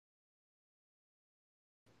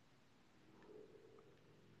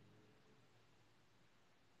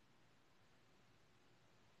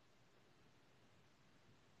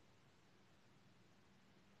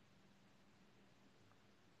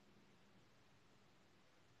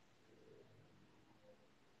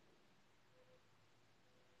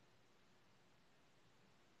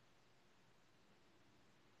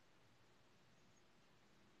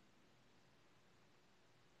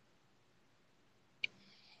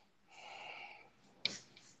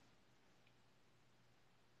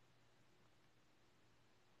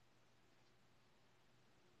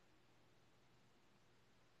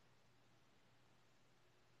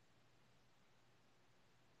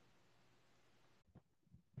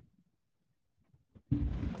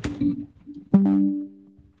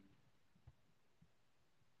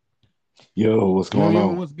Yo, what's Yo, going yo,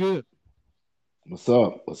 on? what's good? What's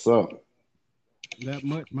up? What's up? That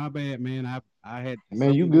much? My bad, man. I had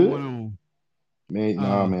Man, you something going good? on. Man,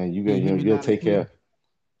 nah, man, Can you hear me you gotta loud and take clear? care.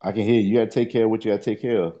 I can hear you. You gotta take care of what you gotta take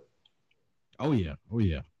care of. Oh yeah, oh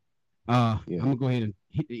yeah. I'm Yeah. gonna go ahead and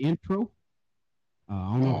hit the intro. I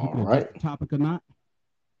don't know if you All can adjust right. the topic or not.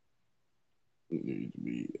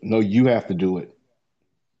 No, you have to do it.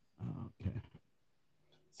 Okay,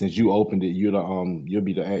 Since you opened it, you'll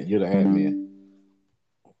be you're the admin.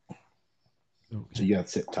 So okay. you gotta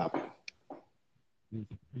set topic.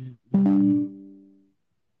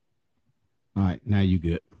 All right, now you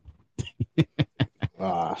good.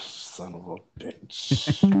 Ah, son of a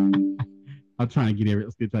bitch. I'm trying to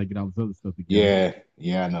get still trying to get all this other stuff together. Yeah,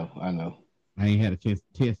 yeah, I know, I know. I ain't had a chance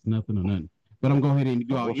to test nothing or nothing. But I'm going to go ahead and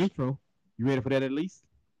do our Oh, intro. You ready for that at least?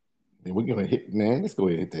 man, we're gonna hit, man. Let's go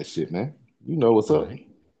ahead and hit that shit, man. You know what's All up. right.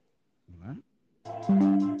 All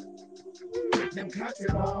right. Them country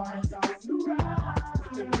boys on the ride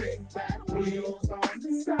with them big fat wheels on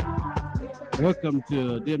the side. Welcome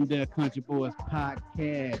to Them There Country Boys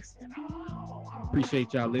podcast.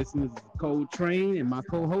 Appreciate y'all listening. This is Cold Train and my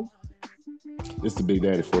co-host. This is the Big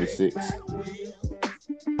Daddy Big 46. fat wheels,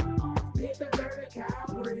 big the dirty cow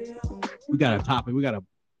grill. We got a topic. We got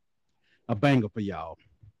a banger for y'all.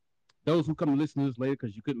 Those who come to listen to this later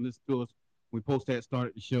because you couldn't listen to us, we post that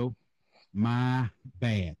started the show. My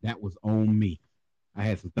bad. That was on me. I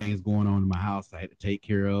had some things going on in my house I had to take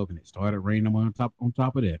care of, and it started raining on top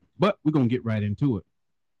of that. But we're gonna get right into it.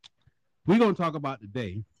 We're gonna talk about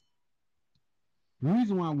today. The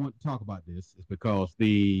reason why I want to talk about this is because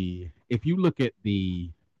the if you look at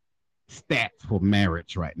the stats for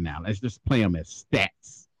marriage right now, let's just play them as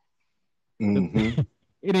stats. Mm-hmm.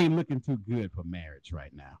 It ain't looking too good for marriage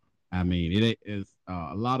right now. I mean, it is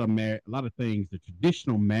a lot of things. The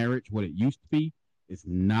traditional marriage, what it used to be, is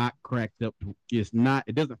not cracked up. It's not.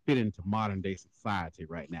 It doesn't fit into modern day society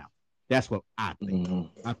right now. That's what I think.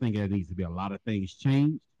 Mm-hmm. I think there needs to be a lot of things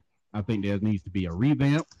changed. I think there needs to be a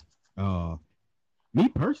revamp. Uh, Me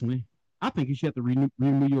personally, I think you should have to renew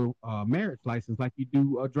your marriage license like you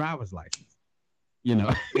do a driver's license. You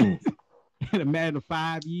know, Mm. in a matter of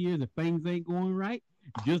 5 years, if things ain't going right,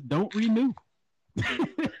 just don't renew.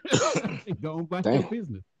 Go about your Damn,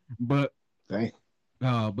 business. But damn.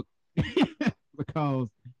 but because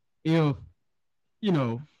if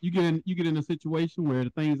you get in a situation where the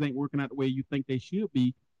things ain't working out the way you think they should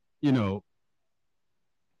be, you know,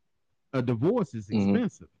 a divorce is Mm-hmm.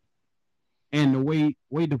 expensive. And the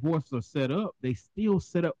way divorces are set up, they still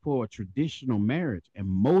set up for a traditional marriage. And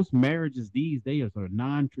most marriages these days are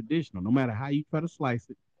non-traditional, no matter how you try to slice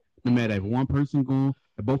it. No matter if one person going,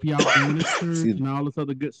 if both of y'all going to church Excuse me. and all this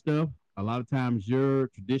other good stuff, a lot of times your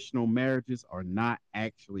traditional marriages are not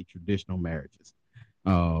actually traditional marriages.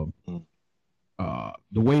 Um, Mm.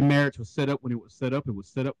 the way marriage was set up when it was set up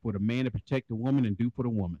for the man to protect the woman and do for the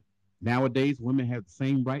woman. Nowadays, women have the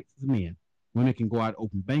same rights as men. Women can go out,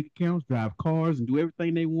 open bank accounts, drive cars, and do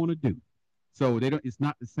everything they want to do. So they don't. It's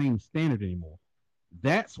not the same standard anymore.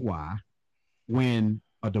 That's why when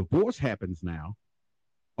a divorce happens now,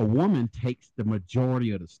 a woman takes the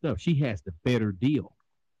majority of the stuff. She has the better deal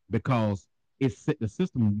because the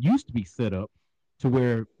system used to be set up to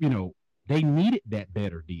where they needed that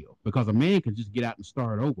better deal because a man could just get out and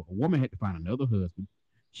start over. A woman had to find another husband.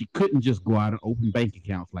 She couldn't just go out and open bank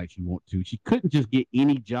accounts like she want to. She couldn't just get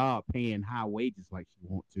any job paying high wages like she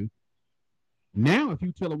want to. Now, if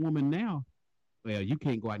you tell a woman now, well, you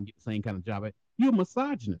can't go out and get the same kind of job, you're a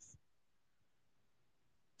misogynist.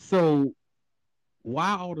 So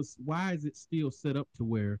why is it still set up to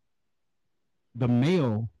where the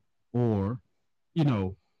male or you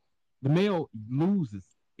know the male loses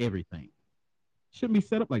everything? Shouldn't be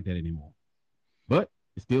set up like that anymore. But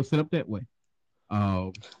it's still set up that way. Uh,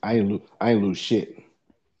 I ain't lose shit.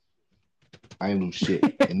 I ain't lose shit,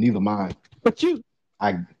 and neither mine. but you, I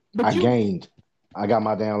I but you, gained. I got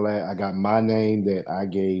my damn lad. I got my name that I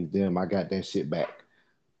gave them. I got that shit back.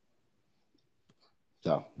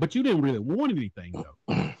 So, but you didn't really want anything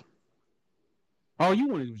though. All you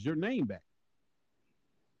wanted was your name back.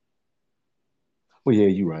 well, yeah,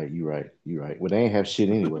 you right. You right. You right. Well, they ain't have shit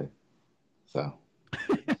anyway. So,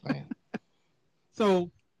 man.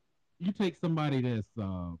 So you take somebody that's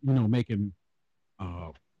making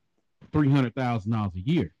 $300,000 a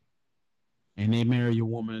year, and they marry a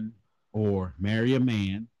woman or marry a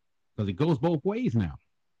man because it goes both ways now.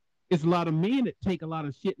 It's a lot of men that take a lot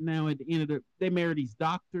of shit now at the end of they marry these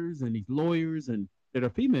doctors and these lawyers and that are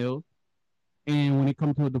females, and when it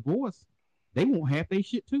comes to a divorce, they want half their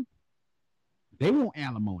shit too. They want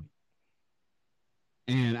alimony.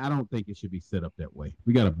 And I don't think it should be set up that way.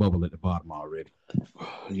 We got a bubble at the bottom already.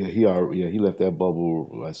 Yeah, he left that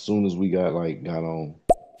bubble as soon as we got on.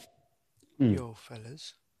 Mm. Yo,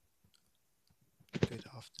 fellas, good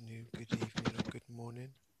afternoon, good evening, or good morning,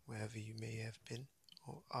 wherever you may have been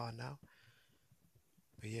or are now.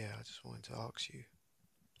 But yeah, I just wanted to ask you,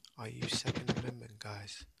 are you Second Amendment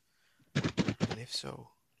guys? And if so,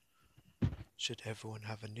 should everyone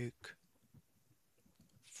have a nuke?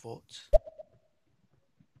 Thoughts?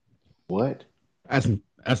 What? That's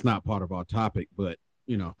that's not part of our topic, but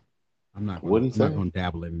you know, What'd he I'm not say? gonna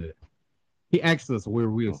dabble into it. He asked us Oh. where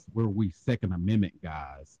we Second Amendment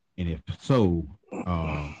guys, and if so, do you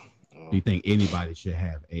Oh. think anybody should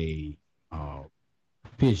have a uh,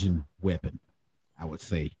 fission weapon? I would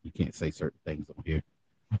say you can't say certain things on here.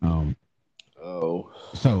 Um, Oh.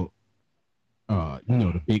 so you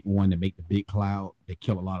know, the big one that make the big cloud that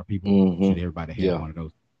kill a lot of people. Should Mm-hmm. everybody have Yeah. one of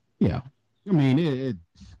those? Yeah. I mean,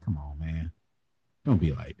 come on, man. Don't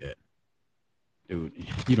be like that, dude.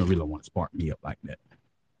 You don't really want to spark me up like that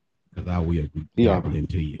because I will be He dabble already.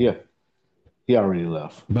 into you. Yeah. He already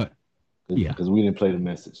left But yeah, because we didn't play the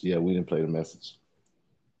message. Yeah, we didn't play the message.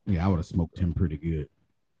 yeah, I would have smoked him pretty good.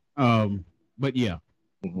 But yeah,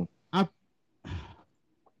 Hmm. I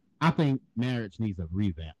I think marriage needs a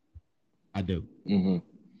revamp. I do. Hmm.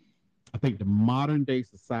 I think the modern day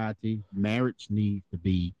society, marriage needs to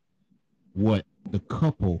be what the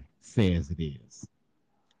couple says it is.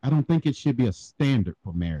 I don't think it should be a standard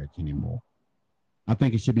for marriage anymore. I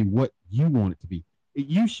think it should be what you want it to be.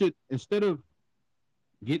 You should, instead of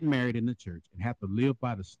getting married in the church and have to live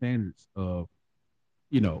by the standards of,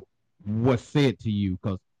 you know, what's said to you.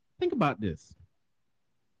 Because think about this: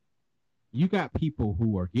 you got people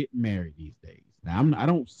who are getting married these days. Now, I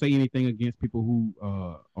don't say anything against people who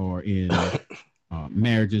are in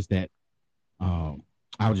marriages that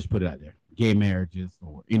I'll just put it out there, gay marriages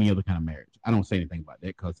or any other kind of marriage. I don't say anything about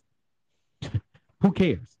that because who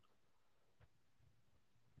cares?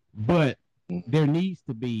 But there needs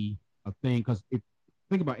to be a thing because if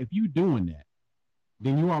think about if you're doing that,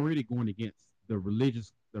 then you're already going against the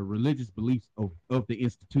religious beliefs of the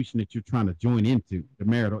institution that you're trying to join into, the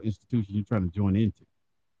marital institution you're trying to join into.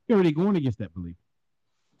 You're already going against that belief.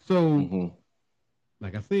 So, Hmm.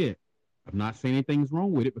 like I said, I'm not saying anything's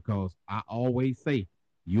wrong with it because I always say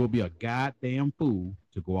you'll be a goddamn fool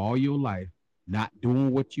to go all your life not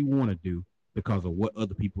doing what you want to do because of what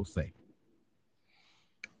other people say.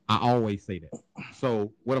 I always say that.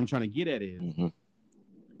 So what I'm trying to get at is Hmm.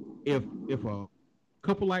 if a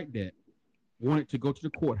couple like that wanted to go to the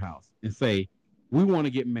courthouse and say, we want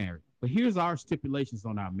to get married, but here's our stipulations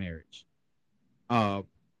on our marriage. Uh,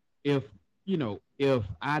 if if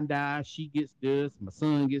I die, she gets this, my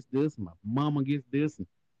son gets this, my mama gets this, and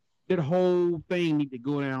that whole thing need to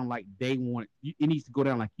go down like they want it. It needs to go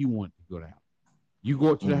down like you want it to go down. You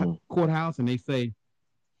go up to the Hmm. courthouse and they say,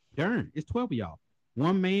 darn, it's 12 of y'all,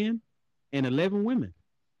 one man and 11 women.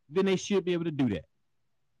 Then they should be able to do that.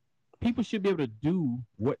 People should be able to do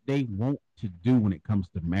what they want to do when it comes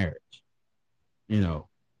to marriage. You know,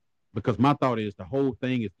 because my thought is the whole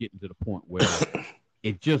thing is getting to the point where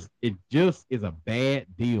it just is a bad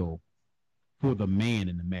deal for the man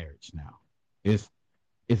in the marriage now. It's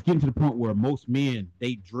it's getting to the point where most men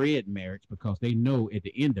they dread marriage because they know at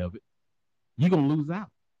the end of it you're gonna lose out.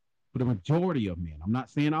 For the majority of men, I'm not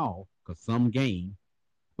saying all because some gain,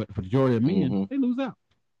 but for the majority of men, Hmm. they lose out.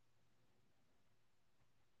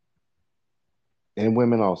 And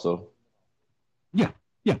women also. Yeah,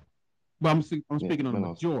 yeah. But I'm Yeah, speaking on the women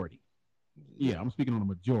also. majority. Yeah. Yeah, I'm speaking on the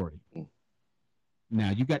majority. Mm.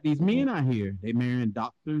 Now you got these Hmm. men out here. They marrying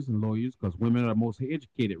doctors and lawyers because women are the most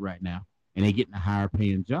educated right now, and they getting the higher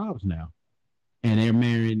paying jobs now, and they're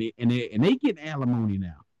marrying and they getting alimony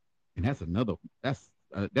now, and that's another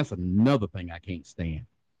thing I can't stand.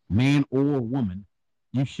 Man or woman,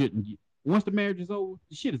 you shouldn't. Once the marriage is over,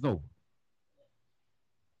 the shit is over.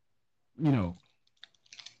 You know,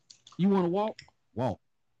 you want to walk, walk,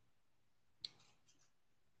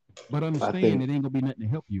 but I understand think it ain't gonna be nothing to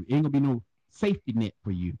help you. It ain't gonna be no safety net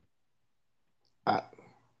for you. I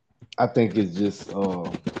I think it's just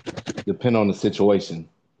depend on the situation.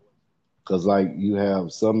 Cause like you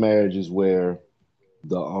have some marriages where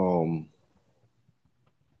the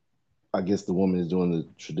I guess the woman is doing the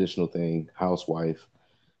traditional thing, housewife,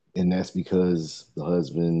 and that's because the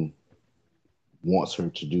husband wants her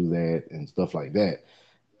to do that and stuff like that.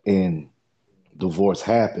 And divorce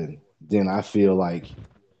happened, then I feel like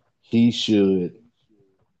he should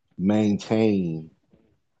maintain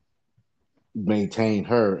maintain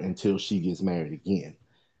her until she gets married again.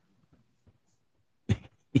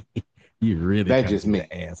 You really That's trying to just get me.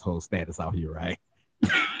 the asshole status out here, right?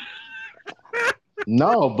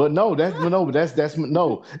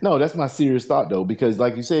 that's my serious thought though, because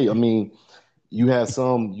like you say, I mean, you have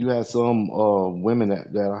some women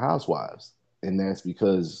that are housewives, and that's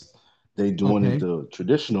because they doing it Okay. the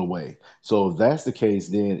traditional way. So if that's the case,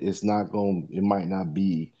 then it might not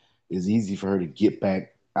be as easy for her to get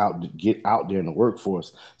out there in the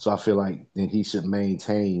workforce. So I feel like then he should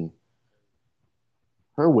maintain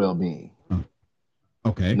her well-being. Uh,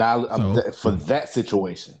 Okay. Now So, for that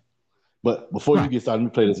situation. But before you right. get started, let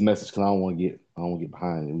me play this message because I don't want to get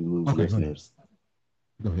behind and we lose Okay, go ahead. listeners.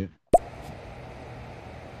 Go ahead.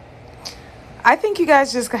 I think you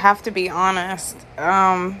guys just have to be honest.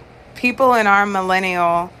 People in our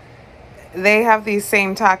millennial, they have these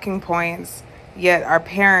same talking points, yet our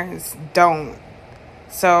parents don't.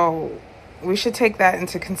 So we should take that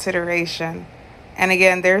into consideration. And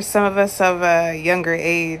again, there's some of us of a younger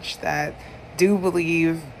age that do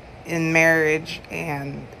believe in marriage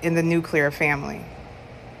and in the nuclear family.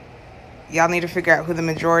 Y'all need to figure out who the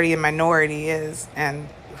majority and minority is and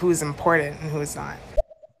who's important and who's not.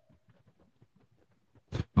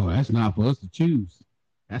 Oh, that's not for us to choose.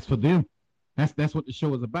 That's for them. That's what the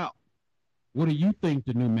show is about. What do you think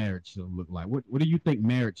the new marriage should look like? What do you think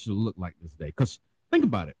marriage should look like this day? Because think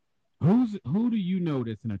about it. Who do you know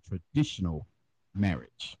that's in a traditional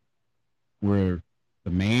marriage where the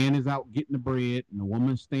man is out getting the bread and the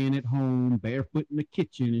woman's staying at home barefoot in the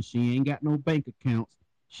kitchen and she ain't got no bank accounts,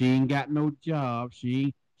 she ain't got no job,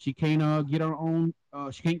 she can't get her own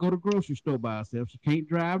she can't go to the grocery store by herself, she can't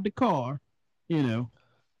drive the car, you know.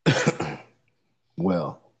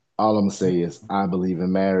 Well, all I'm gonna say is I believe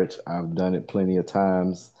in marriage. I've done it plenty of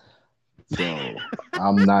times. So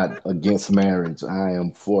I'm not against marriage. I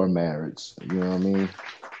am for marriage. You know what I mean?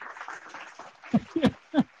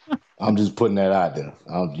 I'm just putting that out there.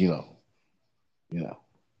 You know.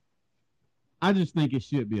 I just think it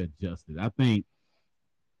should be adjusted. I think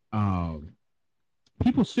um,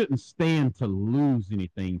 people shouldn't stand to lose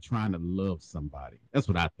anything trying to love somebody. That's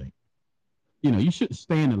what I think. You know, you shouldn't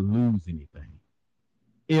stand to lose anything.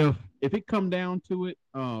 If it come down to it,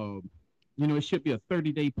 it should be a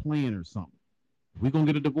 30-day plan or something. If we're gonna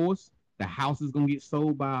get a divorce, the house is gonna get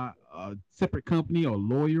sold by a separate company or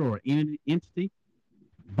lawyer or entity.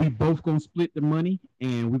 We both gonna split the money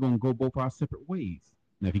and we're gonna go both our separate ways.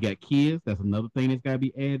 Now, if you got kids, that's another thing that's gotta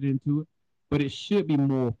be added into it. But it should be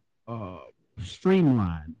more uh,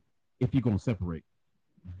 streamlined if you're gonna separate.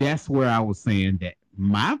 That's where I was saying that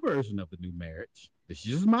my version of the new marriage, this is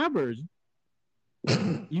just my version,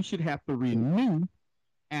 you should have to renew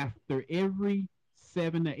after every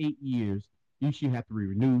 7 to 8 years. You should have to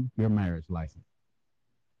renew your marriage license,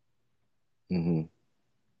 Hmm.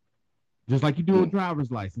 just like you do a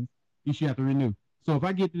driver's license. You should have to renew. So if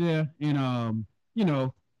I get there and you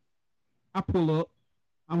know, I pull up,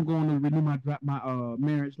 I'm going to renew my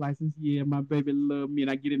marriage license. Yeah, my baby love me,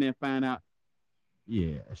 and I get in there and find out,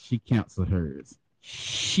 yeah, she canceled hers.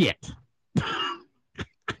 Shit,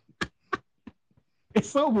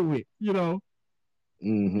 it's over with.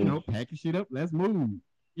 Hmm. Pack your shit up. Let's move.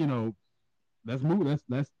 You know, let's move.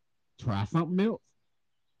 Let's try something else.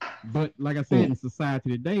 But like I said, in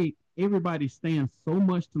society today, everybody stands so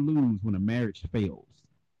much to lose when a marriage fails.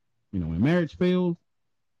 When marriage fails,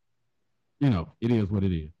 it is what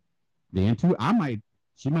it is. Then too,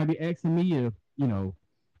 she might be asking me if, you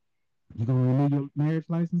gonna renew your marriage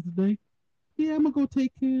license today? Yeah, I'm gonna go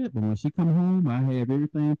take care of it. But when she come home, I have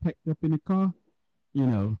everything packed up in the car, you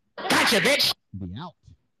know, Gotcha, bitch. be out.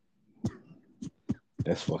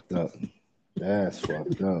 That's fucked up. That's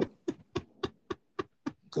fucked up.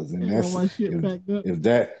 Because Ain't all my shit packed up. if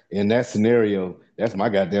that in that scenario, that's my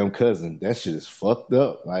goddamn cousin. That shit is fucked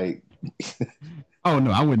up. Like Oh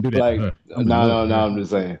no, I wouldn't do that to like her. I would no love no for no. her. I'm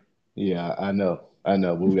just saying. Yeah, I know.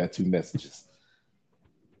 But we got two messages.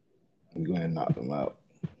 I'm going to knock them out.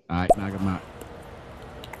 All right, knock him out.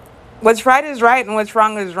 What's right is right and what's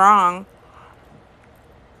wrong is wrong.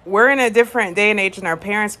 We're in a different day and age than our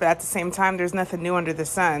parents, but at the same time, there's nothing new under the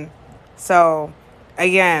sun. So,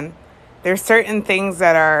 again, there's certain things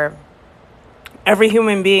that are every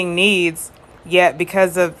human being needs, yet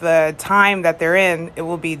because of the time that they're in, it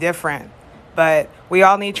will be different. But we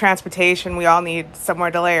all need transportation. We all need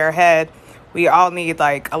somewhere to lay our head. We all need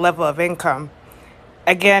like a level of income.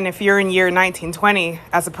 Again, if you're in year 1920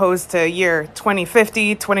 as opposed to year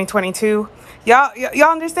 2050, 2022,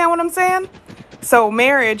 y'all understand what I'm saying? So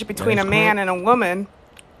marriage between That's a man correct. and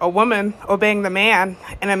a woman obeying the man,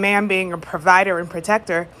 and a man being a provider and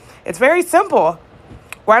protector, it's very simple.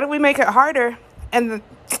 Why do we make it harder? And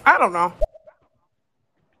I don't know.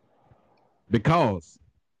 Because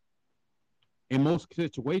in most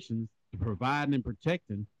situations, the providing and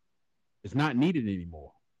protecting It's not needed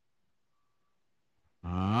anymore.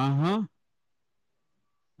 Uh-huh.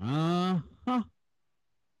 Uh-huh.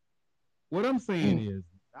 What I'm saying Mm. is,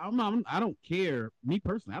 I don't care. Me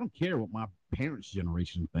personally, I don't care what my parents'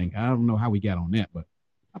 generation think. I don't know how we got on that, but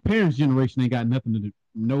my parents' generation ain't got nothing to do,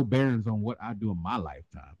 no bearings on what I do in my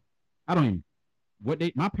lifetime. I don't even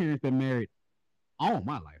my parents been married all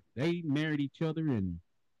my life. They married each other and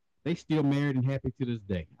they still married and happy to this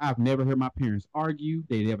day. I've never heard my parents argue.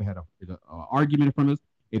 They never had a argument in front of us.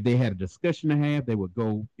 If they had a discussion to have, they would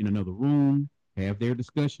go in another room, have their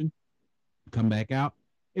discussion, come back out.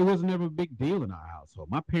 It was never a big deal in our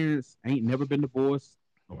household. My parents ain't never been divorced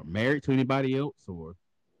or married to anybody else, or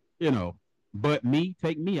you know. But me,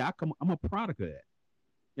 take me, I'm a product of that.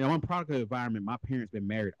 I'm a product of the environment. My parents been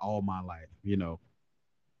married all my life.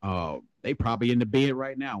 They probably in the bed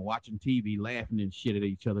right now watching TV, laughing and shit at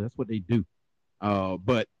each other. That's what they do.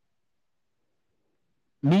 But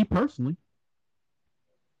me personally,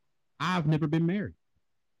 I've never been married.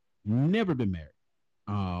 Never been married.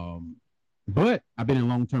 But I've been in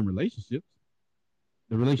long-term relationships.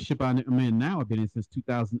 The relationship I'm in now, I've been in since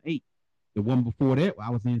 2008. The one before that, I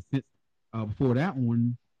was in since before that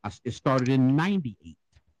one. It started in '98.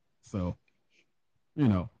 So, you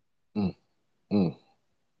know, Mm. Mm.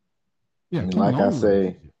 yeah, And two like I long say,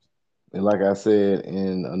 relationships. and like I said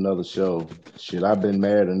in another show, shit, I've been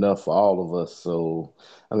married enough for all of us. So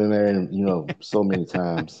I've been married, so many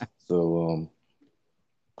times. So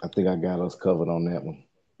I think I got us covered on that one.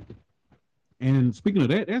 And speaking of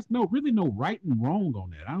that, there's really no right and wrong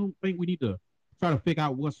on that. I don't think we need to try to figure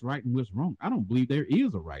out what's right and what's wrong. I don't believe there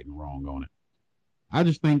is a right and wrong on it. I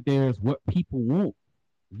just think there's what people want.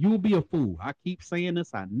 You'll be a fool. I keep saying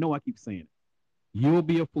this. I know I keep saying it. You'll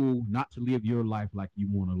be a fool not to live your life like you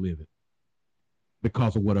want to live it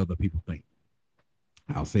because of what other people think.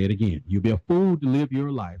 I'll say it again. You'll be a fool to live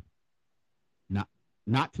your life, not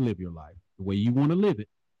not to live your life the way you want to live it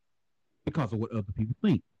because of what other people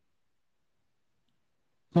think.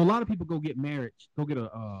 So a lot of people go get married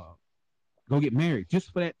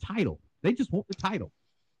just for that title. They just want the title.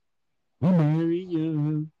 We married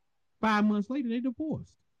you. 5 months later, they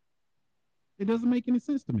divorced. It doesn't make any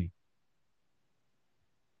sense to me.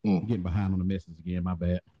 I'm Mm. getting behind on the message again. My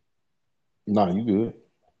bad. No, you good.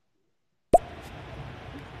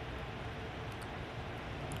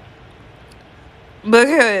 But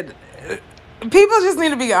good. People just need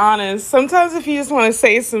to be honest. Sometimes if you just want to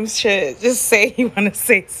say some shit, just say you want to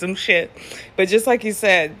say some shit. But just like you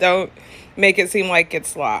said, don't make it seem like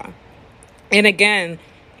it's law. And again,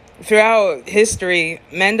 throughout history,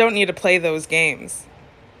 men don't need to play those games.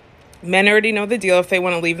 Men already know the deal. If they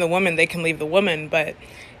want to leave the woman, they can leave the woman, but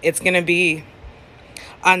it's going to be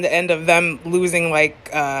on the end of them losing like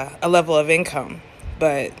a level of income.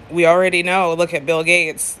 But we already know, look at Bill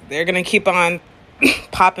Gates, they're going to keep on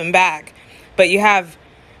popping back. But you have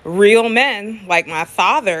real men like my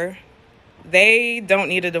father, they don't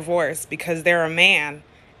need a divorce because they're a man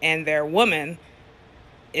and their woman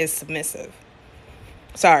is submissive.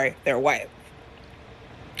 Sorry, their wife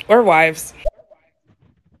or wives.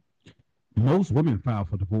 Most women file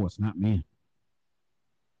for divorce, not men.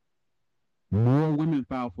 More women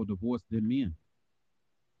file for divorce than men.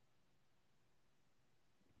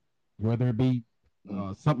 Whether it be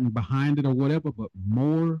something behind it or whatever, but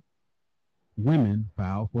more women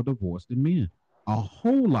file for divorce than men. A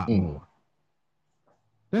whole lot Mm. more.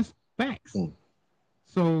 That's facts. Mm.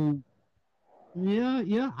 So,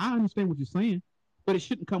 yeah, I understand what you're saying, but it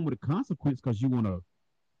shouldn't come with a consequence because you want to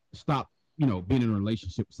stop, being in a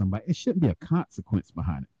relationship with somebody. It shouldn't be a consequence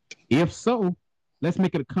behind it. If so, let's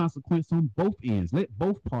make it a consequence on both ends. Let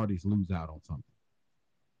both parties lose out on something,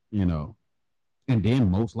 you know, and then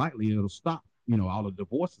most likely it'll stop. All the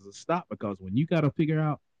divorces will stop because when you got to figure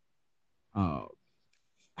out uh,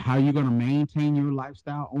 how you're going to maintain your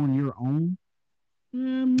lifestyle on your own,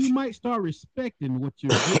 you might start respecting what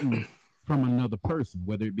you're getting from another person,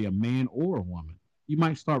 whether it be a man or a woman. You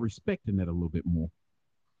might start respecting that a little bit more.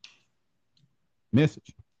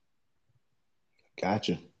 Message.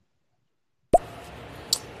 Gotcha.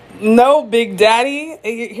 No, Big Daddy.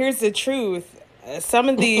 Here's the truth. Some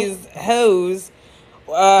of these hoes,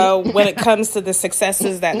 when it comes to the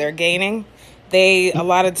successes that they're gaining, they a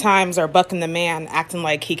lot of times are bucking the man, acting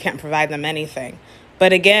like he can't provide them anything.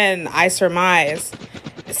 But again, I surmise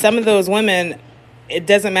some of those women, it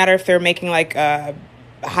doesn't matter if they're making like a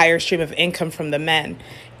higher stream of income from the men.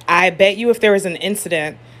 I bet you if there was an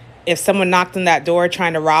incident, if someone knocked on that door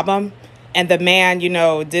trying to rob them, and the man,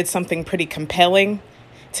 did something pretty compelling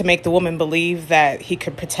to make the woman believe that he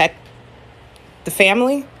could protect the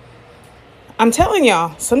family, I'm telling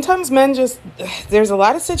y'all, sometimes men just, there's a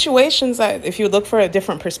lot of situations that if you look for a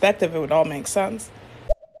different perspective, it would all make sense.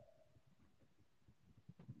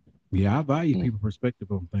 Yeah, I value Mm. people's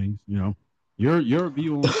perspective on things. You know, your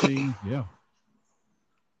view on things. Yeah,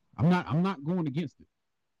 I'm not going against it.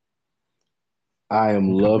 I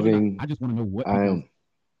am Okay, but I loving. just want to know what I people. am.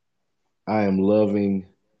 I am loving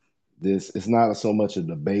this. It's not so much a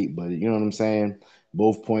debate, but you know what I'm saying.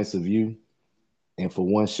 Both points of view. And for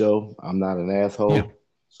one show, I'm not an Yeah, asshole,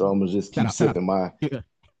 so I'm gonna just shout out, shout out. Yeah,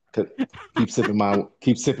 keep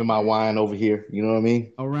sipping my wine over here. You know what I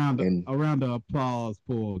mean? And a round of applause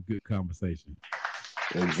for a good conversation.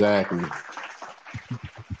 exactly,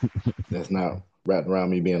 that's not wrapped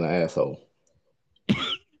around me being an asshole.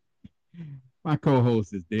 My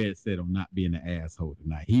co-host is dead set on not being an asshole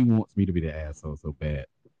tonight. He wants me to be the asshole so bad.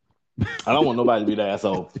 I don't want nobody to be the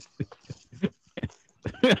asshole,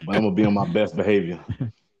 but I'm gonna be on my best behavior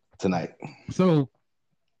tonight. So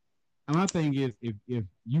my thing is, if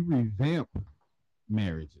you revamp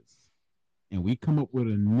marriages and we come up with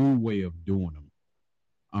a new way of doing them,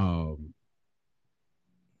 um,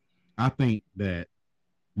 I think that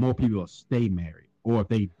more people will stay married. Or if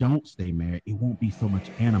they don't stay married, it won't be so much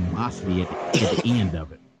animosity at the end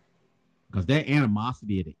of it. Because that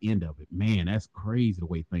animosity at the end of it, man, that's crazy the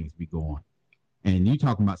way things be going. And you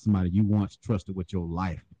talking about somebody you once trusted with your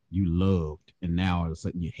life, you loved, and now all of a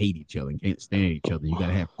sudden you hate each other and can't stand each other. You got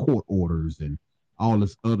to have court orders and all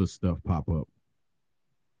this other stuff pop up.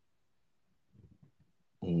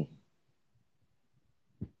 Mm.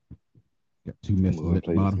 Got two I'm messages gonna at the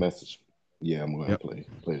play this bottom. message. Yeah, I'm gonna Yep.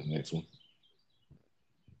 play the next one.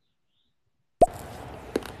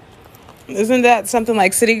 Isn't that something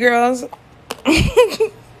like City Girls?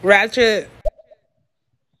 Ratchet.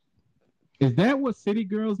 Is that what city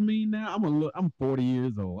girls mean now? I'm 40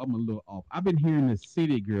 years old. I'm a little off. I've been hearing this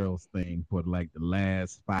city girls thing for like the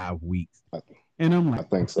last 5 weeks. I, And I'm I like,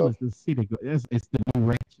 think oh, so. it's the city girl. It's the new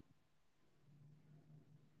ratchet.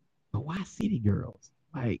 But why city girls?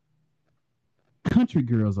 Like country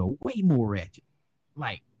girls are way more ratchet.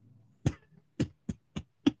 Like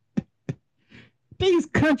these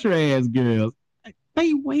country ass girls, like,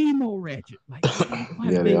 they way more ratchet. Like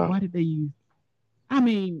Yeah, they are. why did they use I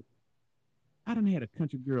mean, I done had a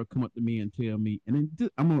country girl come up to me and tell me, and then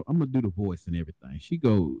I'm gonna do the voice and everything. She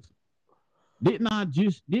goes, didn't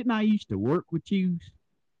I used to work with you?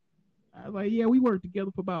 I was like, yeah, we worked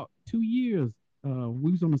together for about 2 years.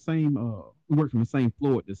 We was on the same we worked on the same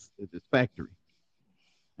floor at this factory.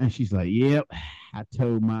 And she's like, yep. I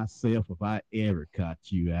told myself if I ever caught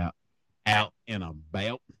you out and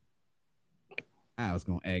about, I was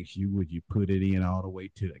gonna ask you, would you put it in all the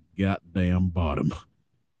way to the goddamn bottom?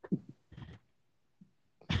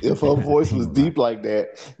 If her I voice ain't was gonna lie. deep like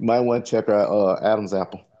that, you might want to check her Adam's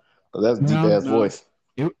apple. 'Cause that's a deep No, ass no. voice.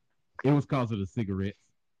 It it was cause of the cigarettes.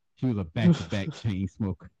 She was a back to back chain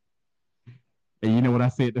smoker. And you know what I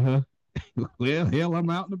said to her? Well, hell, I'm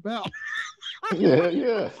out and about. Yeah,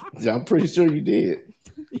 yeah. Yeah, I'm pretty sure you did.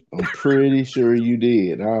 I'm pretty sure you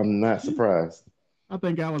did. I'm not surprised. I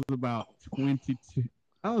think I was about 22.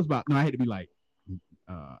 I was about, no, I had to be like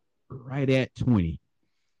uh, right at 20.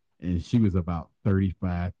 And she was about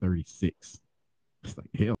 35, 36. It's like,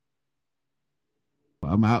 hell,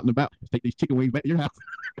 I'm out and about. Let's take these chicken wings back to your house.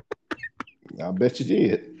 I bet you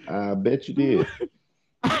did. I bet you did.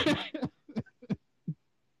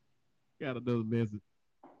 Got another message.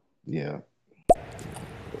 Yeah.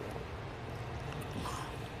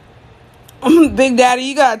 Big Daddy,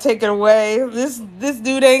 you gotta take it away. This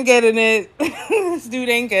dude ain't getting it. This dude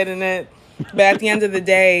ain't getting it. But at the end of the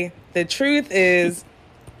day, the truth is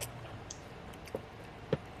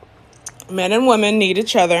men and women need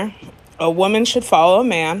each other. A woman should follow a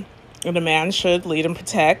man, and a man should lead and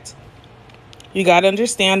protect. You gotta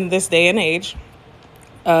understand in this day and age,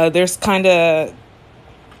 there's kind of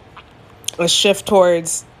a shift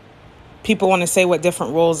towards people want to say what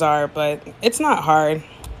different roles are, but it's not hard.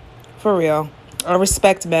 For real. I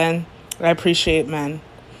respect men. I appreciate men.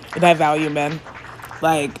 And I value men.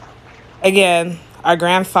 Like, again, our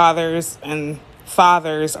grandfathers and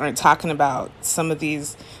fathers aren't talking about some of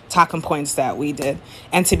these talking points that we did.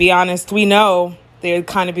 And to be honest, we know they'd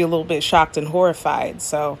kind of be a little bit shocked and horrified.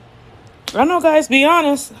 So, I don't know, guys, be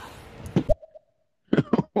honest.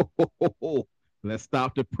 Let's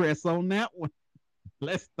stop the press on that one.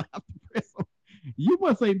 Let's stop the press on. You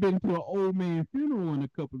must ain't been to an old man funeral in a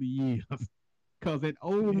couple of years. Because at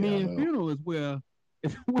old Yeah, I man know. funeral is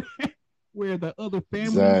where the other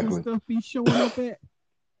families and Exactly. stuff be showing up at.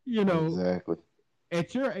 You know, Exactly.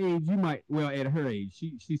 at your age, you might, well, at her age,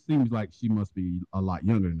 she seems like she must be a lot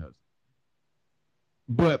younger than us.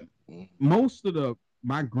 But most of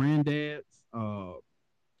my granddad's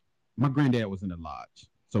my granddad was in the lodge,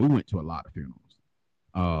 so we went to a lot of funerals.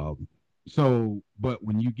 But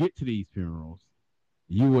when you get to these funerals,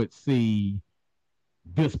 you would see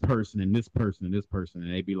this person and this person and this person,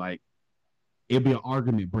 and they'd be like, it'd be an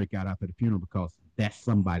argument break out after the funeral because that's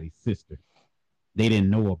somebody's sister they didn't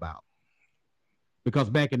know about. Because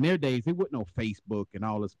back in their days, there wasn't no Facebook and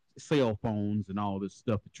all this cell phones and all this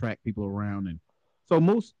stuff to track people around. And so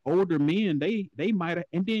most older men, they might have,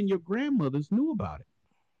 and then your grandmothers knew about it.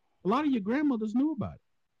 A lot of your grandmothers knew about it.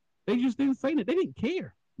 They just didn't say that. They didn't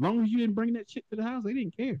care. As long as you didn't bring that shit to the house, they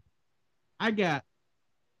didn't care. I got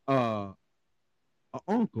an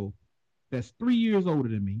uncle that's 3 years older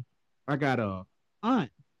than me. I got a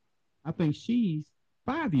aunt. I think she's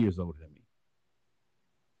 5 years older than me.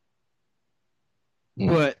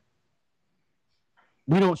 But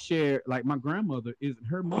we don't share, like my grandmother isn't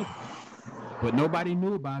her mother, but nobody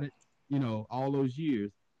knew about it, all those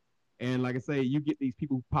years. And like I say, you get these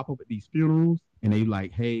people who pop up at these funerals and they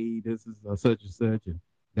like, hey, this is such and such, and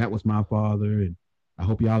that was my father, and I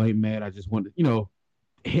hope y'all ain't mad. I just wanted,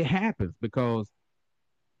 it happens because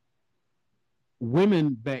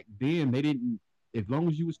women back then, they didn't, as long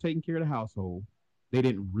as you was taking care of the household, they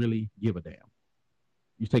didn't really give a damn.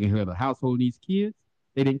 You was taking care of the household and these kids,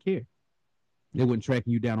 they didn't care. They weren't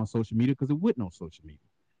tracking you down on social media because there wasn't no social media.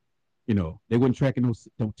 They weren't tracking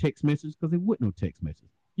no text messages because there wasn't no text messages.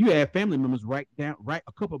 You had family members right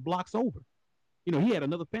a couple of blocks over. He had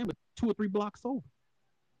another family 2 or 3 blocks over.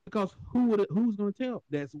 Because who's going to tell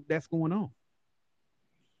that's going on?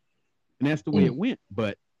 And that's the way it went.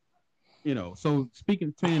 But, so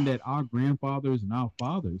saying that our grandfathers and our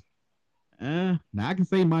fathers, now I can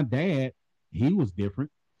say my dad, he was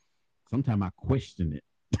different. Sometimes I question it.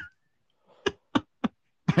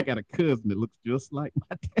 I got a cousin that looks just like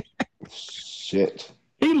my dad. Shit.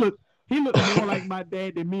 He looked more like my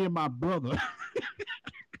dad than me and my brother.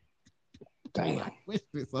 Damn. I question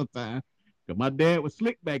it sometimes. Because my dad was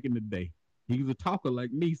slick back in the day. He was a talker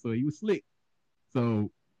like me, so he was slick.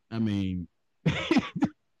 So, I mean,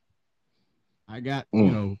 I got,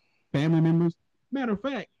 family members. Matter of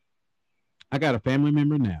fact, I got a family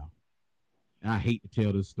member now. And I hate to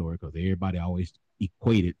tell this story because everybody always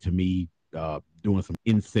equated to me doing some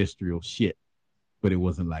ancestral shit, but it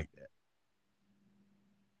wasn't like that.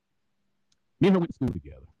 Me and her went to school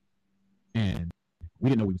together, and we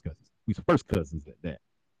didn't know we was cousins. We was first cousins at that.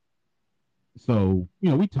 So,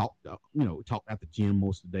 we talked, we talked at the gym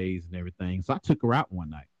most of the days and everything. So I took her out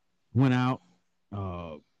one night. Went out,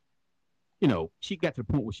 she got to the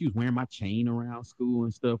point where she was wearing my chain around school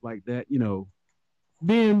and stuff like that,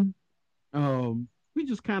 Then we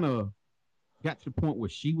just kind of got to the point where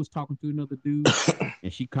she was talking to another dude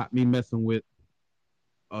and she caught me messing with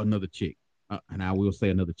another chick. And I will say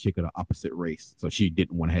another chick of the opposite race. So she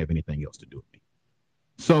didn't want to have anything else to do with me.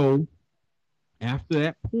 So after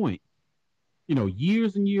that point,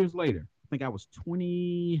 years and years later, I think I was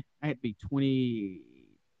 20, I had to be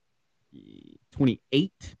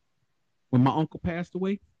 28 when my uncle passed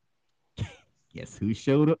away. Guess who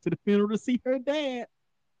showed up to the funeral to see her dad?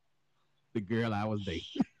 The girl I was dating.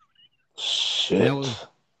 Shit.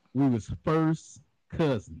 We was first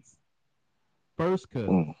cousins.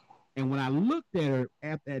 And when I looked at her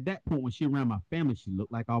at that point, when she around my family, she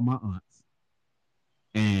looked like all my aunts.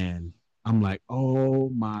 And I'm like, oh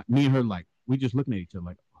my, me and her, like, we just looking at each other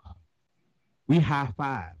like, oh. We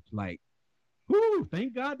high-fived, like, whoo,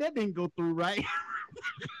 thank God that didn't go through, right?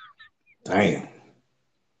 Damn.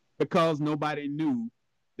 Because nobody knew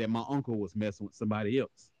that my uncle was messing with somebody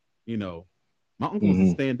else. My uncle was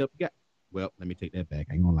a stand-up guy. Well, let me take that back.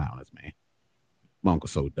 I ain't gonna lie on this, man. My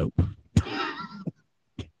uncle's so dope.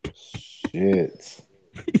 Shit.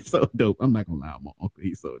 He's so dope. I'm not gonna lie on my uncle.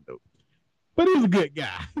 He's so dope. But he's a good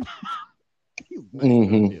guy. He was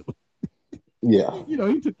nice. Yeah.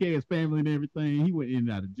 He took care of his family and everything. He went in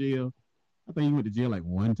and out of jail. I think he went to jail like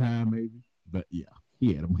one time, maybe. But yeah,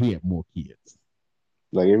 he had more kids.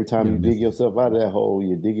 Like every time you dig yourself out of that hole,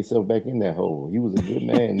 you dig yourself back in that hole. He was a good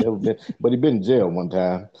man, never been, but he been in jail one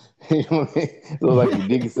time. You know what I mean? So like you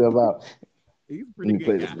dig yourself out. He's a pretty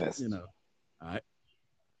good guy, All right.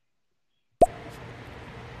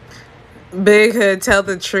 Big Hood, tell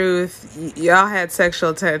the truth. Y'all had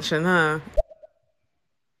sexual tension, huh?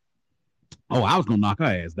 Oh, I was gonna knock her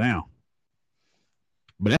ass down.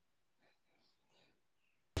 But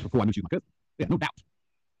that's before I knew she was my cousin. Yeah, no doubt.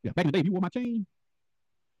 Yeah, back in the day, if you wore my chain,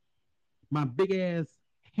 my big ass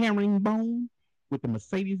herringbone with the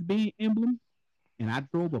Mercedes-Benz emblem, and I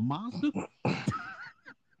drove a Mazda.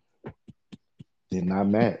 Did not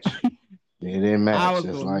match. It didn't match. I was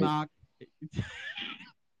gonna knock.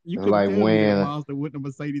 You That's couldn't like tell me that wearing monster with a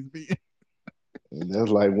Mercedes Benz. that's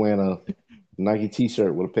like wearing a Nike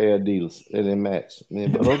T-shirt with a pair of Adidas. It didn't match.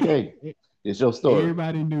 Man, but okay, it's your story.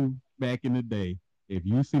 Everybody knew back in the day if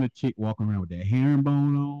you seen a chick walking around with that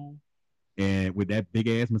herringbone on and with that big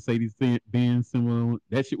ass Mercedes Benz symbol on,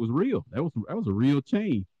 that shit was real. That was a real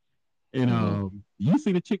chain. And Hmm. you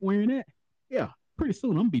seen a chick wearing that? Yeah, pretty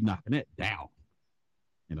soon I'm gonna be knocking that down.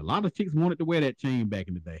 And a lot of chicks wanted to wear that chain back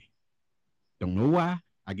in the day. Don't know why.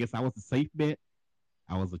 I guess I was a safe bet.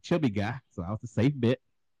 I was a chubby guy, so I was a safe bet.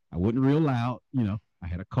 I wasn't real loud. I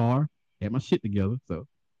had a car, had my shit together, so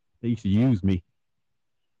they used to use me.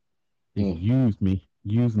 They used to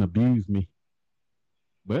use and abuse me.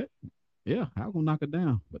 But yeah, I was gonna knock it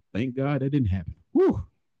down. But thank God that didn't happen. Whew.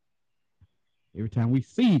 Every time we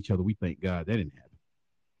see each other, we thank God that didn't happen.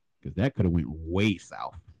 Because that could have went way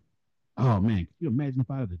south. Oh man, can you imagine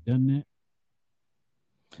if I'd have done that?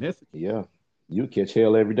 That's Yeah, you catch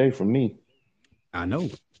hell every day from me. I know.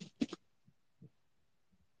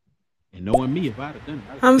 And knowing me, if I'd have done it,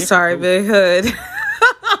 I'd have I'm definitely sorry, told Big Hood.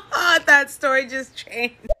 That story just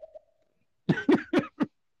changed. you.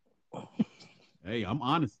 Hey, I'm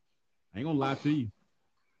honest. I ain't gonna lie to you.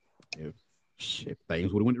 If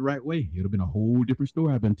things would have went the right way, it would have been a whole different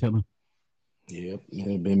story I've been telling. Yep,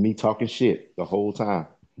 it been me talking shit the whole time.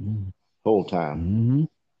 Mm-hmm. Whole time. Mm-hmm.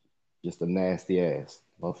 Just a nasty ass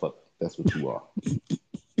motherfucker. That's what you are.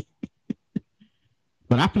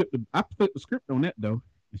 But I flipped the script on that though.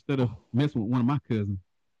 Instead of messing with one of my cousins,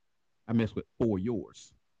 I messed with four of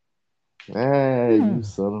yours. Hey, you Mm.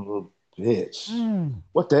 son of a bitch. Mm.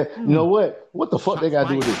 What that? You know Mm. what? What the fuck they Shots got to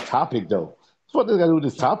do with fired. this topic though? What they got to do with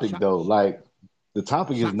this Shot, topic shot, though? Like the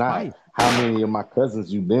topic is shots not fired. how many of my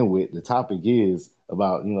cousins you've been with. The topic is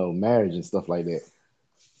about marriage and stuff like that.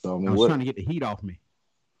 So I I mean, was trying to what get the heat off me.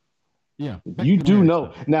 Yeah, back you to the do marriage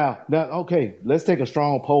know stuff. now? Okay, let's take a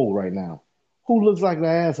strong poll right now. Who looks like the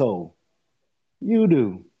asshole? You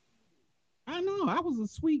do. I know I was a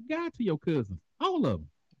sweet guy to your cousins, all of them.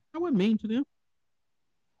 I wasn't mean to them.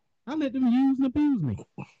 I let them use and abuse me.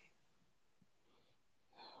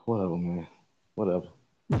 Whatever, man. Whatever.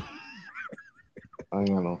 I ain't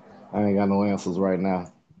got no. I ain't got no answers right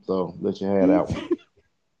now. So let your head out one.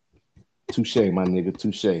 Touche, my nigga.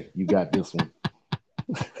 Touche. You got this one.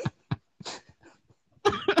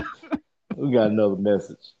 We got another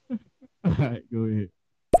message. All right, go ahead.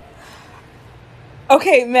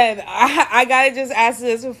 Okay, men, I gotta just ask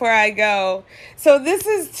this before I go. So this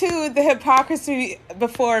is to the hypocrisy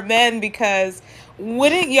before men because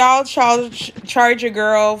wouldn't y'all charge a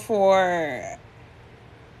girl for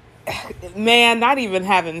man not even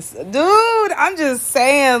having dude? I'm just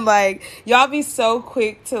saying like y'all be so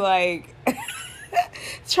quick to like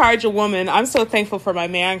charge a woman. I'm so thankful for my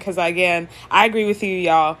man because again, I agree with you,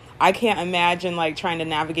 y'all. I can't imagine like trying to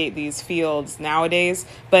navigate these fields nowadays.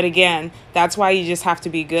 But again, that's why you just have to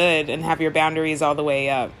be good and have your boundaries all the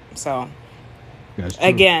way up. So That's true.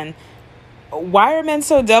 again, why are men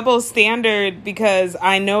so double standard? Because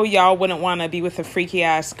I know y'all wouldn't want to be with a freaky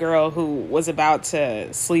ass girl who was about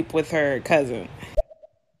to sleep with her cousin.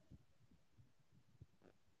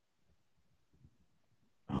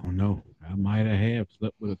 I don't know. I might have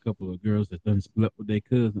slept with a couple of girls that done split with their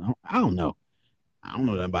cousin. I don't know. I don't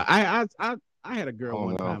know that about. I had a I girl don't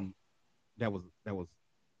one know. time that was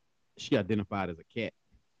she identified as a cat.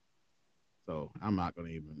 So I'm not gonna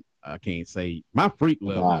even. I can't say my freak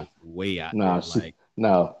level Nah, is way out nah, there. she, Like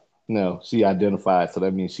no, no. She identified, so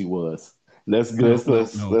that means she was. Let's no, let's no,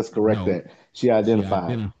 let's no, let's correct no. that. She She identified.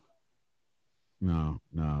 identified. No,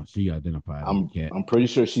 no. She identified as a I'm cat. I'm pretty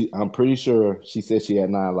sure she said she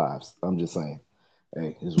had 9 lives. I'm just saying.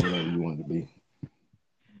 Hey, it's whatever you want it to be.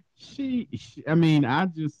 I mean, I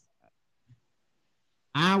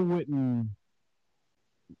wouldn't.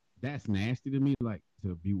 That's nasty to me. Like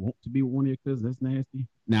to be with one of your cousins. That's nasty.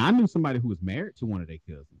 Now I knew somebody who was married to one of their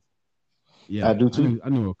cousins. I Yeah, do I too. knew. I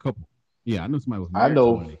knew a couple. Yeah, I knew somebody was I married to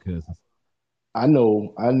one know of their cousins. I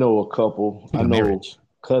know a couple. To the marriage.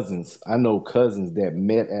 I know cousins that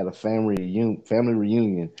met at a family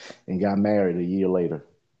reunion and got married a year later.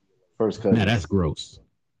 First Now that's cousins. gross.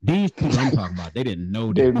 These people I'm talking about, they didn't know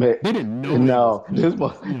that They met. they didn't know they was No,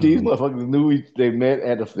 cousins. these motherfuckers knew they met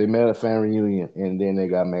at a family reunion and then they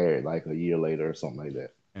got married like a year later or something like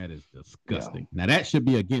that. That is Yeah. disgusting. Now that should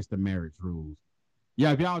be against the marriage rules.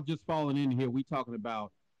 Yeah, if y'all just falling in here, we talking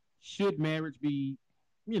about should marriage be,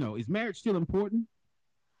 is marriage still important?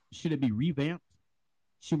 Should it be revamped?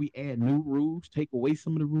 Should we add new rules, take away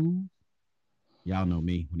some of the rules? Y'all know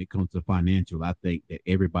me. When it comes to financial, I think that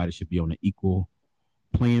everybody should be on an equal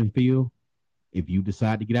playing field. If you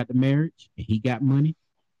decide to get out the marriage and he got money,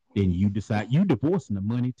 then you decide you divorcing the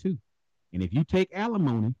money too. And if you take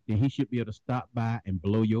alimony, then he should be able to stop by and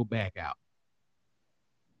blow your back out.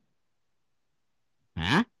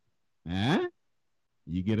 Huh? Huh?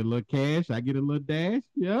 You get a little cash, I get a little dash.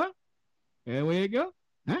 Yeah. There you go.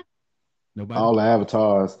 Huh? Nobody. All the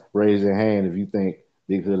avatars, raise your hand if you think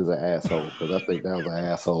Big Hood is an asshole, because I think that was an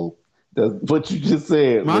asshole. That's what you just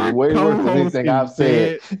said was My way worse than co-host anything is I've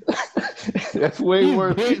said. dead. That's way He's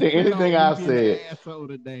worse dead than set anything on me I've being an said. asshole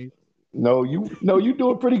today. No, you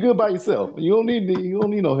doing pretty good by yourself. You don't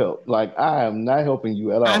need no help. Like I am not helping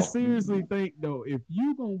you at I all. seriously think though, if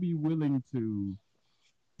you gonna be willing to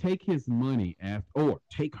take his money after or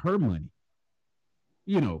take her money,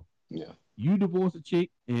 you know, Yeah. you divorce a chick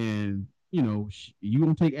and you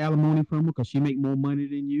gonna take alimony from her because she make more money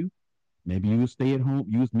than you. Maybe you stay at home.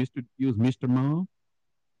 You was Mr. Mom.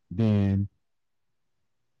 Then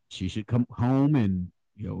she should come home and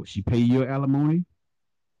she pay your alimony.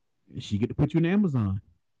 And she get to put you in Amazon.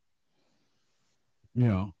 You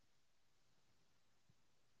know,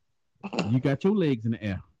 you got your legs in the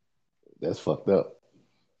air, That's fucked up.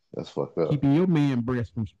 That's fucked up. keeping your man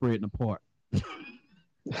breasts from spreading apart.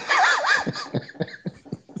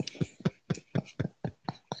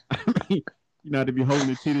 I mean, you know, to be holding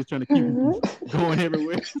the titties, trying to keep them from going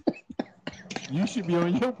everywhere. You should be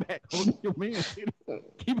on your back holding your man titties,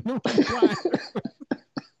 keeping them from flying.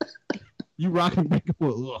 You rocking back and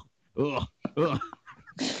forth. Ugh, ugh.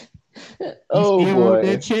 You Oh still want boy.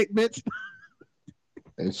 that check, bitch?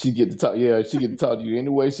 And she get to talk. Yeah, she get to talk to you any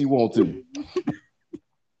way she want to.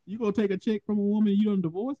 You gonna take a check from a woman you done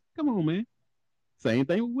divorced? Come on, man. Same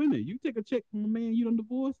thing with women. You take a check from a man you done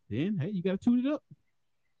divorced, then hey, you gotta toot it up.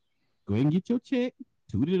 Go ahead and get your check,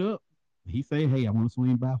 toot it up. He say, hey, I want to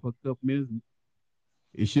swing by for a couple minutes.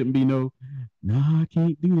 It shouldn't be no, nah, I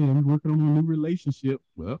can't do that. I'm working on a new relationship.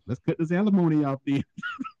 Well, let's cut this alimony off then.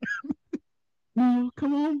 No,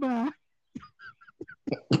 come on by.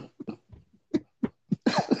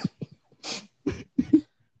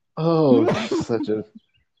 Oh, such a.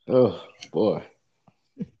 Oh boy,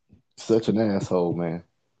 such an asshole, man.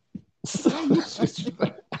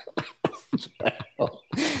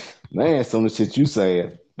 Man, some of the shit you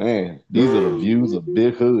saying, man, these are the views of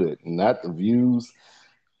Big Hood, not the views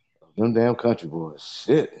of them damn country boys.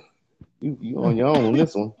 Shit, you on your own on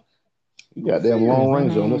this one. You I'm got damn serious. long I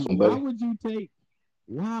range on mean, this one, buddy.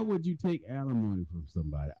 why would you take alimony from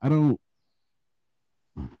somebody? I don't.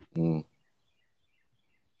 Mm,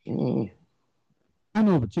 mm, I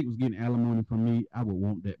know if a chick was getting alimony from me, I would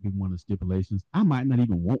want that be one of the stipulations. I might not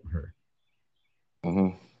even want her,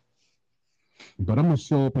 mhm, but I'm gonna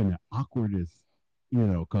show up in the awkwardest,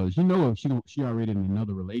 because if she already in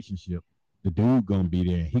another relationship, the dude gonna be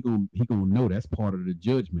there. He gonna know that's part of the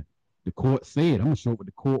judgment. The court said I'm gonna show up with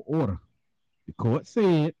the court order. The court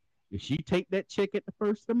said if she take that check at the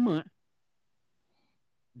first of the month,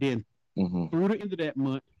 then mhm. through the end of that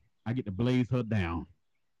month, I get to blaze her down.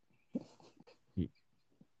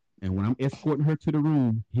 And when I'm escorting her to the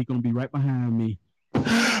room, he gonna be right behind me.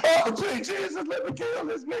 Oh, Jesus, let me kill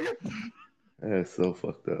this nigga. That's so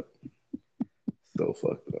fucked up. So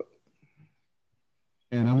fucked up.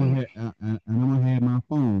 And I'm gonna have my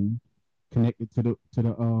phone connected to the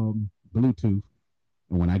Bluetooth.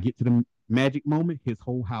 And when I get to the magic moment, his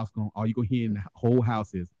whole house all you gonna hear in the whole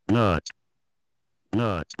house is nut,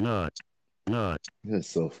 nut, nut, nut. That's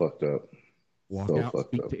so fucked up. Walk So out, fucked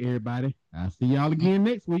speak up. to everybody. I'll see y'all again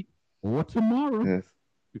next week or tomorrow.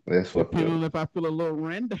 That's fucked Depending on up. if I feel a little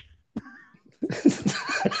random.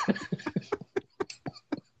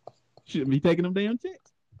 Shouldn't be taking them damn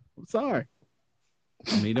checks. I'm sorry.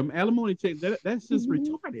 I mean, them alimony checks, that's just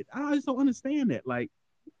retarded. I just don't understand that. Like,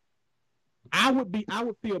 I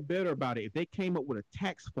would feel better about it if they came up with a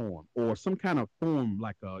tax form or some kind of form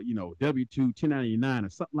like a, W-2, 1099 or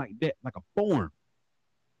something like that, like a form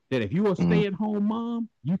that if you're a Mhm. stay-at-home mom,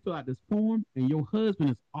 you fill out this form and your husband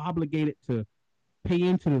is obligated to pay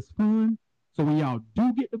into this fund. So when y'all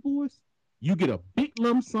do get divorced, you get a big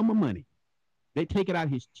lump sum of money. They take it out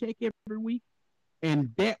of his check every week.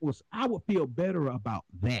 And I would feel better about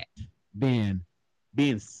that than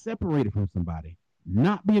being separated from somebody,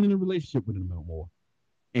 not being in a relationship with them no more,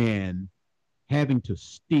 and having to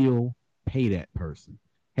still pay that person,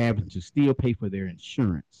 having to still pay for their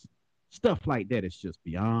insurance. Stuff like that is just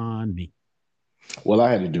beyond me. Well,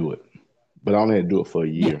 I had to do it, but I only had to do it for a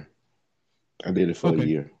Yeah. year. I did it for a Okay.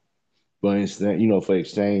 year. But instead, for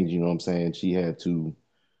exchange, what I'm saying, she had to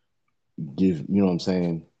give, what I'm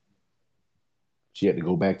saying, she had to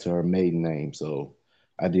go back to her maiden name. So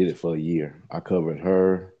I did it for a year. I covered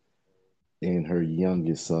her and her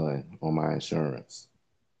youngest son on my insurance.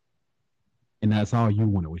 And that's all you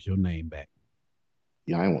wanted was your name back.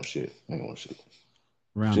 Yeah, I ain't want shit. I ain't want shit.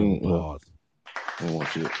 Round She of ain't look. applause. I ain't want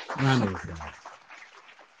shit. Round of applause.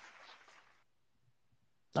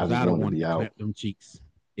 I Because just I'd have wanted to wanted be to out. clap them cheeks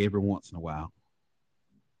every once in a while.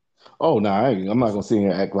 Oh no, I'm not gonna sit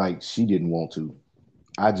here and act like she didn't want to.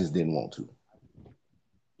 I just didn't want to.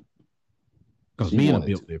 Because She men are wanted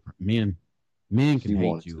built to. different. Men can She hate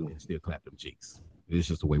wanted you to. and still clap them cheeks. It's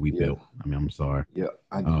just the way we Yeah, built. I mean, I'm sorry. yeah.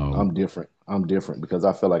 Um, I'm different. I'm different because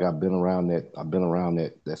I feel like I've been around that. I've been around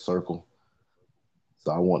that circle.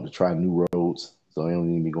 So I want to try new roads. So I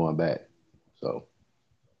don't need me going back. So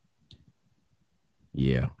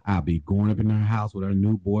yeah, I'll be going up in her house with her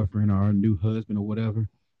new boyfriend or her new husband or whatever.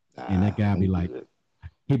 And that guy be I'm like, good.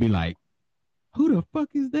 he'd be like, who the fuck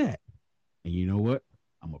is that? And you know what?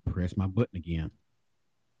 I'm going to press my button again.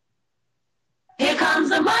 Here comes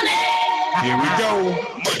the money. Here we go.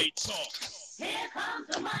 Money talk. Here comes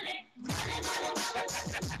the money.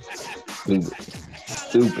 Stupid.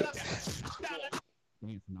 Stupid.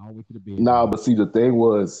 Dancing all the way to the bedroom. Nah, but see, the thing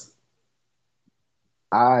was,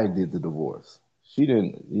 I did the divorce. She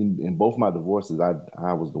didn't. In both my divorces,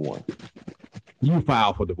 I was the one. You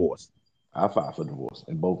filed for divorce. I filed for divorce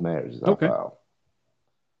in both marriages. I Okay. filed.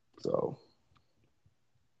 So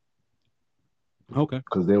Okay.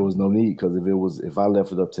 because there was no need. Because if I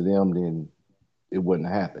left it up to them, then it wouldn't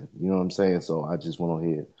happen. You know what I'm saying? So I just went on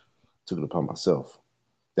ahead, took it upon myself.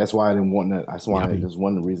 That's why I didn't want that. That's Yeah, I why mean, that's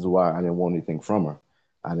one of the reasons why I didn't want anything from her.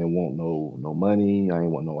 I didn't want no money. I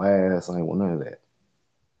didn't want no ass. I didn't want none of that.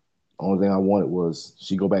 Only thing I wanted was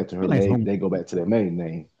she go back to her my last maid. home, They go back to their maiden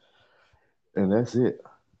name, and that's it.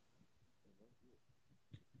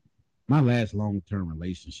 my last long term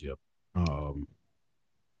relationship, um,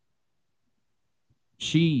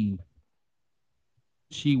 she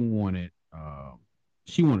she wanted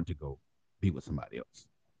she wanted to go be with somebody else.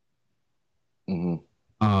 Hmm.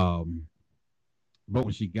 Um, but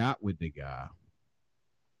when she got with the guy,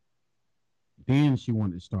 then she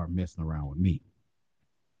wanted to start messing around with me.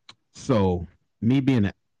 So me being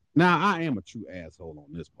a now I am a true asshole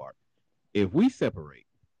on this part. If we separate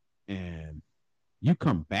and you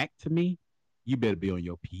come back to me, you better be on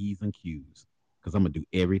your P's and Q's because I'm gonna do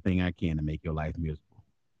everything I can to make your life miserable.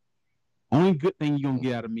 Only good thing you're gonna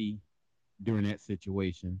get out of me during that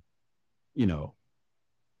situation, you know,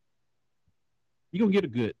 you're gonna get a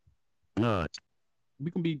good nut.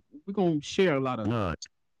 We're gonna share a lot of nuts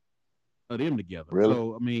of them together. Really,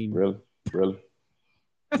 So I mean, really, really,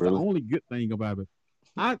 that's the really. only good thing about it.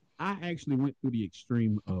 I actually went through the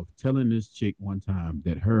extreme of telling this chick one time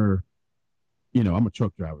that her, I'm a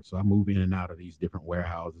truck driver, so I move in and out of these different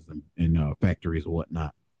warehouses and factories and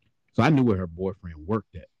whatnot. So I knew where her boyfriend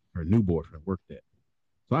worked at, her new boyfriend worked at.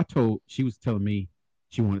 So she was telling me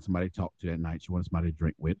she wanted somebody to talk to that night. She wanted somebody to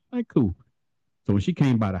drink with. Like, cool. So when she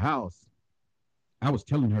came by the house, I was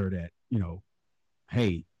telling her that,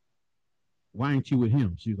 hey, why ain't you with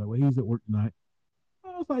him? She was like, well, he's at work tonight.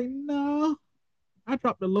 I was like, no. I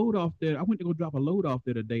dropped a load off there. I went to go drop a load off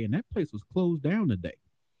there today, and that place was closed down today.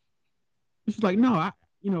 She's like, no,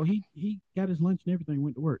 he got his lunch and everything,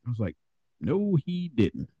 went to work. I was like, no, he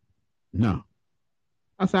didn't. No.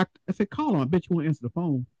 I said, call him. I bet you won't answer the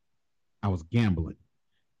phone. I was gambling.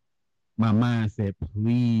 My mind said,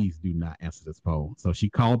 please do not answer this phone. So she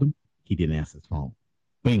called him. He didn't answer his phone.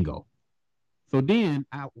 Bingo. So then,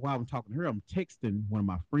 while I'm talking to her, I'm texting one of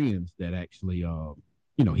my friends that actually,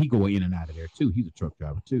 he go in and out of there too. He's a truck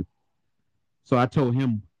driver too. So I texted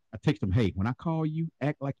him, hey, when I call you,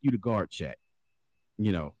 act like you the guard shack.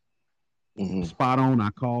 You know, Hmm. spot on.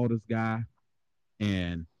 I call this guy,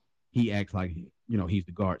 and he acts like he's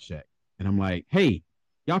the guard shack. And I'm like, hey,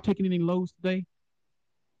 y'all taking any loads today?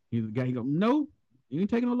 He's the guy. He go, no, you ain't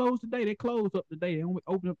taking no loads today. They closed up today. They only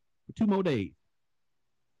open up for 2 more days.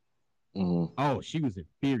 Hmm. Oh, she was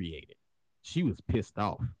infuriated. She was pissed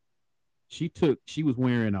off. She was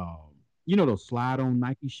wearing those slide on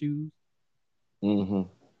Nike shoes. Hmm.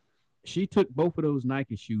 She took both of those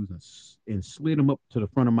Nike shoes and slid them up to the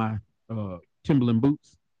front of my Timberland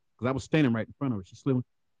boots because I was standing right in front of her. She slid them.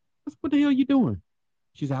 I said, what the hell are you doing?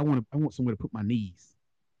 She said, I want somewhere to put my knees.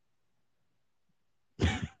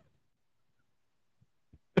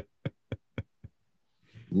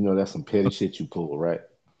 You know that's some petty shit you pull, right?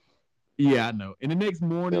 Yeah, I know. And the next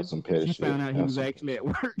That's morning, some petty she shit. found out he That's was some. actually at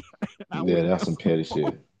work. I Yeah, wouldn't that's some answer the petty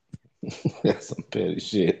phone. shit. That's some petty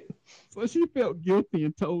shit. So she felt guilty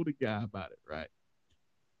and told the guy about it, right?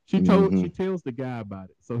 She Hmm. tells the guy about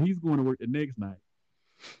it. So he's going to work the next night.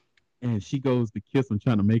 And she goes to kiss him,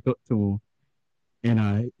 trying to make up to him.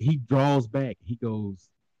 And he draws back. He goes,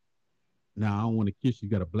 "Now I don't want to kiss you.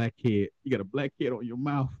 You got a black head. You got a black head on your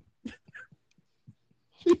mouth."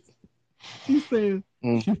 She said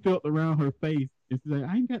Mm. she felt around her face and she said,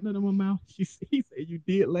 I ain't got nothing in my mouth. He said, you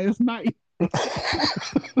did last night.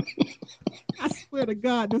 I swear to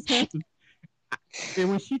God, this happened. And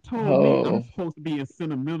when she told me I'm Oh, supposed to be in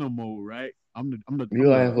sentimental mode, right? you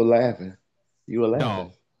laugh for laughing. You were dog.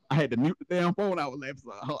 laughing. I had to mute the damn phone. I was laughing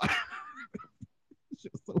so hard. She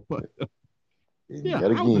was so fucked up. And Yeah,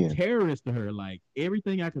 yet I was a again. terrorist to her. Like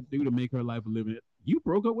everything I could do to make her life a living. You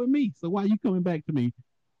broke up with me, so why are you coming back to me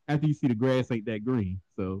after you see the grass ain't that green?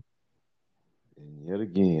 So And yet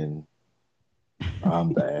again,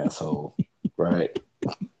 I'm the asshole. Right?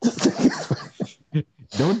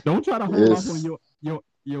 don't try to hold off on It's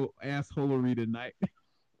your assholery tonight.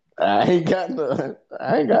 I ain't got none.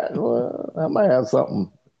 I ain't got well, I might have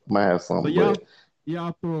something. Might have So something, but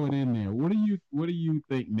y'all throw it in there. What do you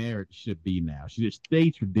think marriage should be now? Should it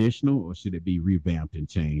stay traditional or should it be revamped and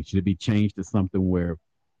changed? Should it be changed to something where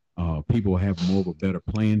people have more of a better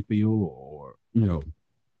playing field, or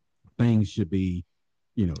things should be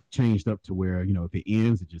changed up to where if it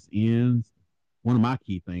ends, it just ends. One of my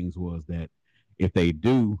key things was that if they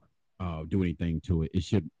do anything to it, it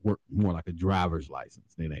should work more like a driver's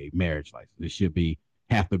license than a marriage license. It should be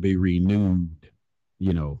have to be renewed.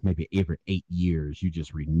 Maybe every 8 years you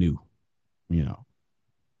just renew. You know,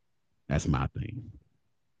 that's my thing.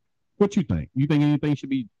 What you think? You think anything should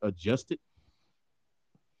be adjusted?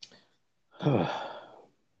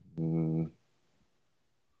 mm,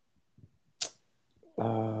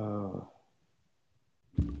 uh,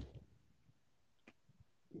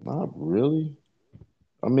 not really.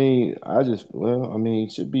 I mean,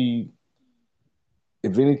 it should be,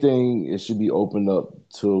 if anything, it should be opened up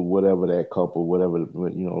to whatever that couple, whatever,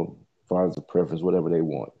 as far as the preference, whatever they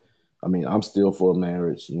want. I mean, I'm still for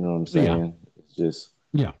marriage, you know what I'm Yeah, saying? It's just,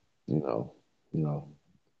 yeah, you know, you know,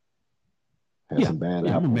 had yeah, some bad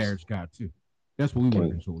yeah. I'm a apples. marriage guy too. That's what we're Can't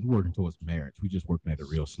working towards. We're working towards marriage. We just working at it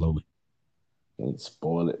real slowly. can't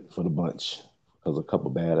spoil it for the bunch because a couple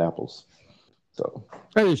bad apples. So,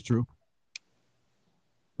 That is true.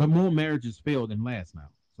 But more marriages fail than last now.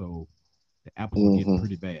 So the apples are getting hmm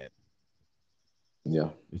pretty bad. yeah,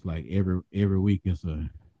 It's like every week it's a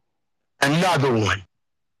Another one.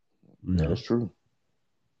 you know. that's true.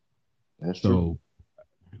 That's true. So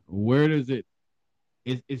where does it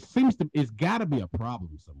seems to it's gotta be a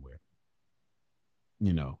problem somewhere,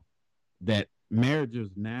 you know, that marriages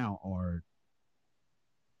now are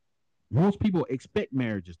most people expect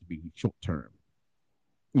marriages to be short term,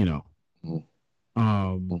 you know.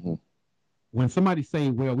 Um Mm-hmm. when somebody say,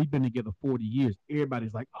 well, we've been together 40 years,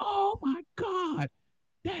 everybody's like, oh my God,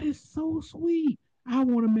 that is so sweet. I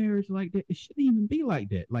want a marriage like that. It shouldn't even be like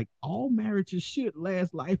that. Like all marriages should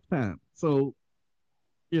last lifetime. So,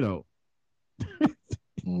 you know,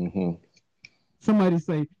 Mm-hmm. somebody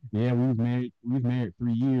say, yeah, we was married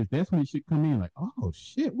 3 years. That's when it should come in like, oh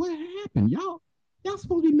shit, what happened? Y'all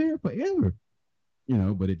supposed to be married forever.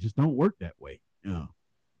 But it just don't work that way.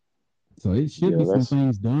 So it should Yeah, be some that's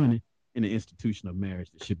things done in the institution of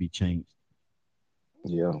marriage that should be changed.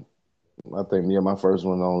 yeah. I think my first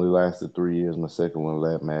one only lasted 3 years. My second one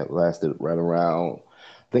lasted right around,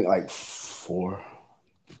 I think like 4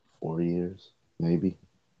 years, maybe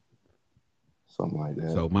something like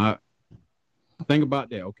that. So my think about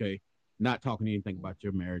that, okay? Not talking anything about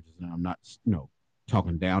your marriages, and I'm not,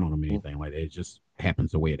 talking down on them or anything like that. It just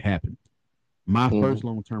happens the way it happened. My Mm-hmm. first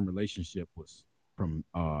long-term relationship was from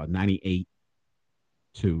 98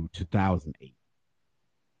 to 2008.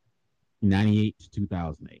 98 to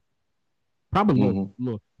 2008. Probably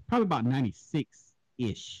Mm-hmm. probably about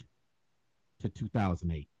 96-ish to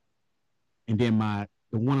 2008. And then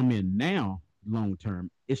the one I'm in now, long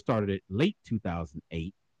term, it started at late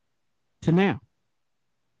 2008 to now.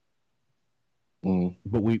 Mm-hmm.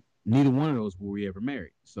 But neither one of those were we ever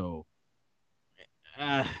married. So,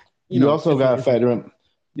 uh, You also got to it's a factor in.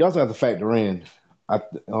 You also have to factor in. I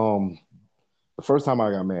The first time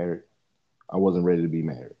I got married, I wasn't ready to be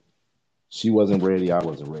married. She wasn't ready. I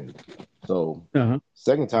wasn't ready. So uh-huh.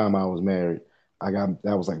 second time I was married, that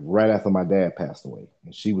was like right after my dad passed away,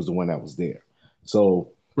 and she was the one that was there.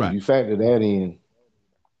 So if Right. you factor that in,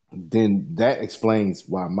 then that explains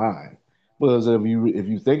why mine. Because if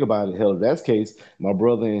you think about it, hell, if that's the case, my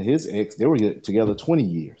brother and his ex, they were together 20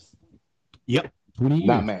 years, Yep. 20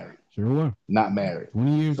 not years. married, Sure were. not married.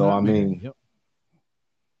 20 years So I not married. mean, Yep.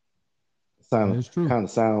 That sound is true. kind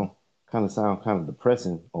of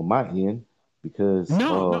depressing on my end because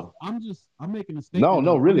No, no. I'm making a no, statement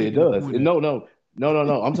no, of I'm really it making a does. point of No, no, no, no,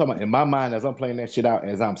 no. I'm talking about in my mind as I'm playing that shit out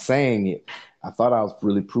as I'm saying it. I thought I was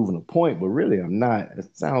really proving a point, but really I'm not.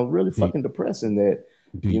 It sounds really do, fucking depressing that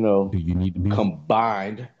do, you do know you need the music?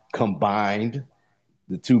 combined,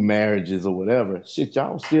 the two marriages or whatever. Shit,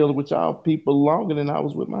 y'all was still with y'all people longer than I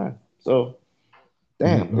was with mine. So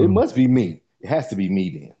damn, it must be me. It has to be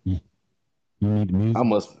me then. You need the I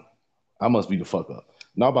music. must be the fuck up.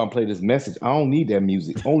 Now I'm about to play this message. I don't need that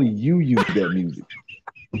music. Only you use that music.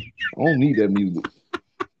 I don't need that music.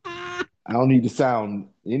 I don't need to sound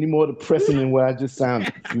any more depressing than what I just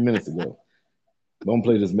sounded a few minutes ago. Don't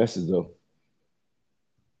play this message though.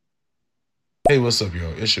 Hey, what's up,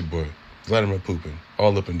 y'all? It's your boy, Vladimir Poopin,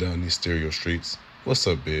 all up and down these stereo streets. What's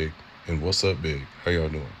up, Big? And what's up, Big? How y'all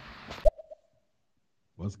doing?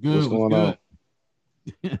 What's good? What's going on?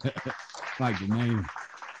 Like the name.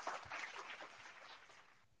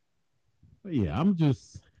 But yeah, I don't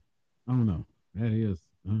know. That is,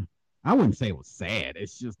 I wouldn't say it was sad.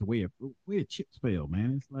 It's just the way the chips fell,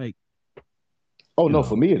 man. It's like, Oh no,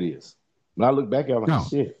 for me it is. When I look back at it, I'm like, No.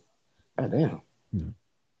 shit. God damn. Yeah.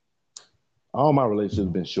 All my relationships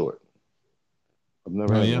have been short. I've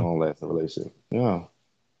never had yeah? a long lasting relationship. Yeah.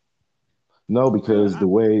 No, because the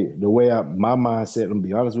way my mindset, I'm gonna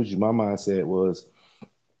be honest with you, my mindset was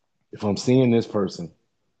if I'm seeing this person,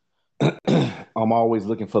 I'm always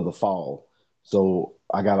looking for the fall. So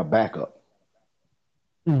I got a backup.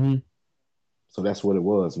 Mm-hmm. So that's what it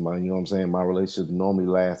was. You know what I'm saying? My relationship normally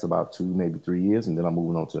lasts about 2, maybe 3 years, and then I'm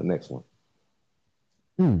moving on to the next one.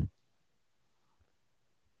 Hmm.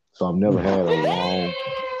 So I've never had a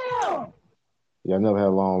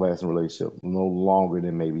long lasting relationship. No longer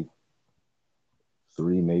than maybe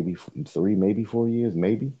 3, maybe 4 years,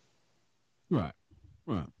 maybe. Right.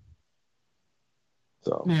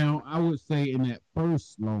 So Now, I would say in that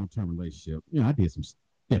first long-term relationship, I did some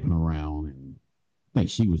stepping around, and I think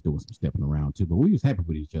she was doing some stepping around too. But we was happy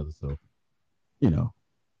with each other, so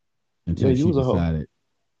until you she was a hoe. decided.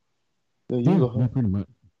 Yeah, you was a hoe. Pretty much.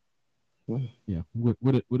 Yeah. Yeah,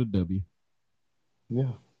 with a W.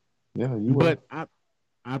 Yeah, you were. But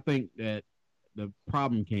I think that the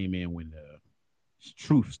problem came in when the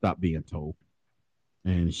truth stopped being told,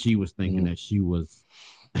 and she was thinking that she was.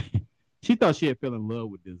 She thought she had fell in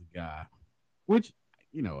love with this guy, which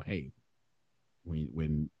hey,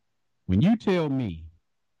 when you tell me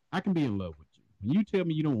I can be in love with you, when you tell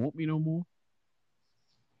me you don't want me no more,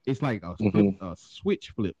 it's like a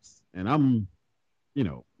switch flips, and I'm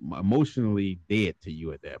emotionally dead to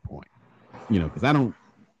you at that point. Because I'm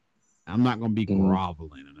not gonna be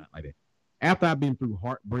groveling or nothing like that. After I've been through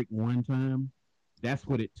heartbreak one time, that's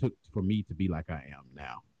what it took for me to be like I am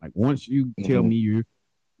now. Like once you tell me you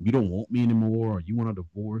don't want me anymore, or you want a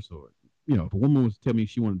divorce, or if a woman was to tell me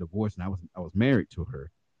she wanted a divorce and I was married to her,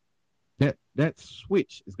 that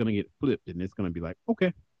switch is gonna get flipped, and it's gonna be like,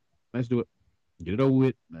 okay, let's do it, get it over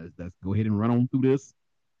with. Let's go ahead and run on through this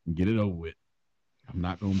and get it over with. I'm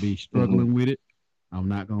not gonna be struggling with it. I'm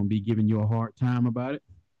not gonna be giving you a hard time about it.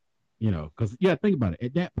 Because think about it.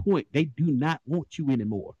 At that point, they do not want you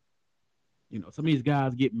anymore. Some of these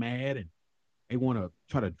guys get mad and they want to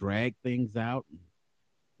try to drag things out.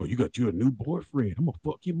 Oh, you got a new boyfriend. I'm gonna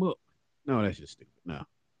fuck him up. No, that's just stupid. No,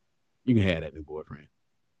 you can have that new boyfriend.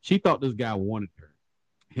 She thought this guy wanted her,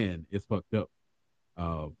 and it's fucked up.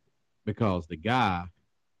 Because the guy,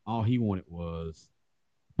 all he wanted was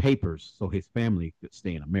papers so his family could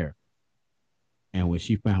stay in America. And when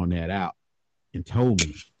she found that out and told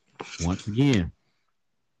me, once again,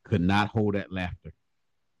 could not hold that laughter.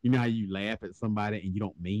 You know how you laugh at somebody and you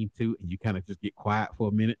don't mean to, and you kind of just get quiet for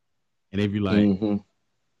a minute, and if you're like,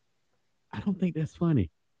 I don't think that's funny.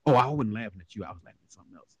 Oh, I wasn't laughing at you. I was laughing at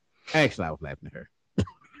something else. Actually, I was laughing at her.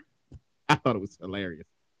 I thought it was hilarious.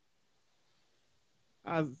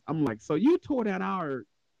 I'm like, so you tore down our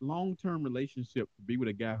long-term relationship to be with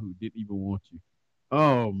a guy who didn't even want you.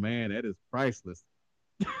 Oh man, that is priceless.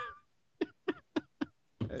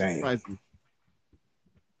 Damn. Priceless.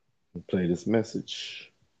 Play this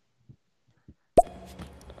message.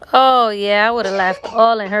 Oh, yeah, I would have laughed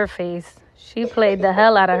all in her face. She played the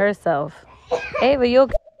hell out of herself. Ava, you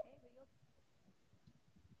okay?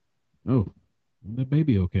 Oh, the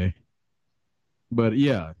baby okay. But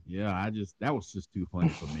yeah, that was just too funny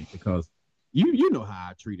for me because you know how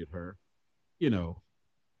I treated her. Yeah, I know.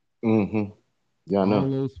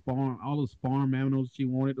 All those farm animals she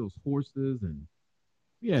wanted, those horses, and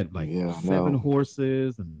we had like 7 no.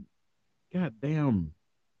 horses and goddamn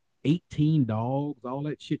 18 dogs, all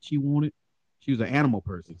that shit she wanted. She was an animal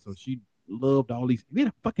person, so she loved all these. We had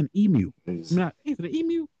a fucking emu. Is it an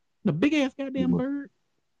emu? The big ass goddamn bird,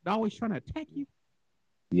 always trying to attack you.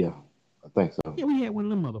 Yeah, I think so. Yeah, we had one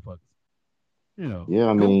of them motherfuckers. Yeah,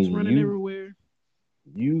 I goats mean, running everywhere.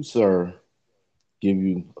 You, sir, give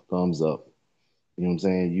you a thumbs up. You know what I'm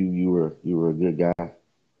saying? You were a good guy.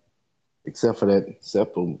 except for that,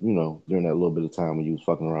 except for during that little bit of time when you was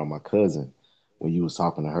fucking around my cousin, when you was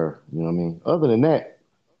talking to her. You know what I mean? Other than that,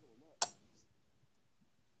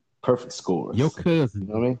 perfect Your scores. You cousin,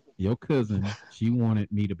 know what I mean? your cousin, she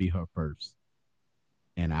wanted me to be her first.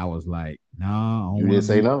 And I was like, nah, I don't You want didn't to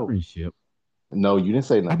say lose the no. friendship. No, you didn't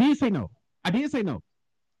say I no. did say no. I did say no.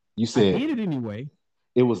 You I said did it anyway.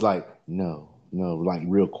 it was like no, no, like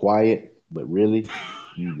real quiet, but really,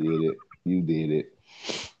 you did it. You did it.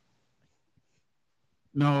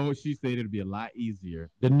 No, she said it'd be a lot easier.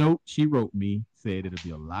 The note she wrote me said it'd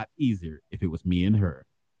be a lot easier if it was me and her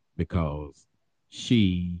because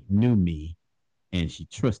she knew me and she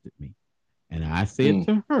trusted me. And I said Mm,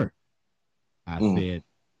 to her, I mm, said,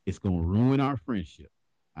 it's going to ruin our friendship.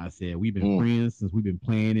 I said, we've been mm. friends since we've been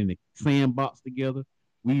playing in the sandbox together.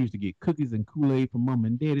 We used to get cookies and Kool-Aid from mom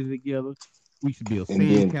and daddy together. We used to build And sand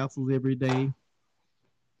then castles every day.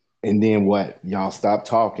 and then what? Y'all stopped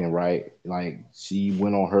talking, right? Like she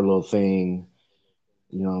went on her little thing.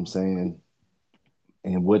 You know what I'm saying?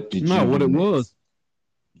 And what did No, you what do it next? was,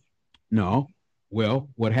 no. Well,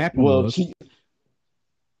 what happened Well, was she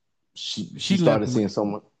she left started and went, seeing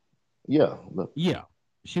someone. Yeah. Look. yeah,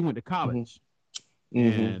 she went to Hmm. college. Hmm.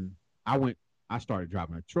 And I started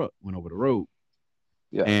driving a truck, went over the road.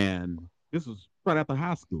 Yeah. And this was right after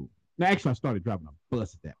high school. Now, actually, I started driving a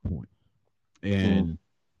bus at that point. Mm, And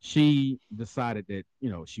she decided that,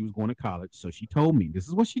 she was going to college. So she told me, this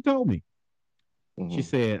is what she told me. She hmm.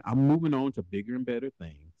 said, I'm moving on to bigger and better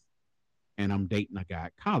things. And I'm dating a guy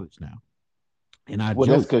at college now. And I Well,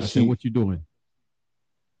 that's joked. because I said, she. what you doing?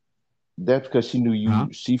 That's because she knew Huh?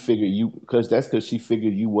 you. She figured you. Because that's because she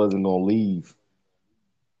figured you wasn't gonna leave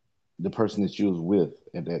the person that you was with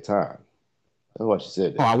at that time. That's why she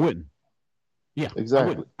said Oh, that. I wouldn't. Yeah, I Exactly.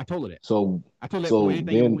 wouldn't. I told her that. So, I told her that before so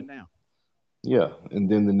anything ever went then, down. yeah, and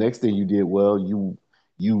then the next thing you did, well, you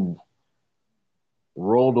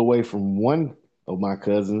rolled away from one of my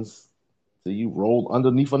cousins, so you rolled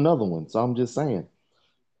underneath another one. So I'm just saying,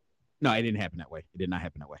 No, it didn't happen that way. It did not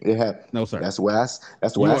happen that way. it happened. No, sir. That's the way I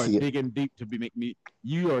You are see it. digging deep to be make me.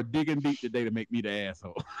 You are digging deep today to make me the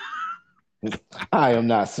asshole. I am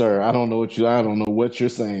not, sir. I don't know what you. I don't know what you're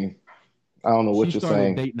saying. I don't know She what you're started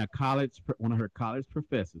saying. dating one of her college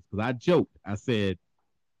professors. Because I joked. I said,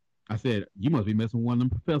 you must be messing with one of them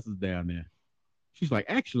professors down there. She's like,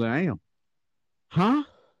 actually, I am. Huh?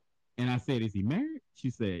 And I said, is he married? She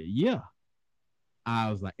said, yeah.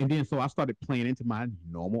 I was like, and then so I started playing into my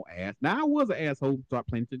normal ass. Now I was an asshole, start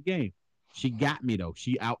playing into the game. She got me though.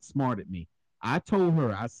 She outsmarted me. I told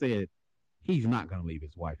her, I said, he's not gonna leave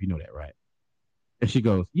his wife. You know that, right? And she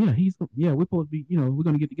goes, yeah, we're supposed to be, we're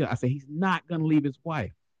gonna get together. I said, he's not gonna leave his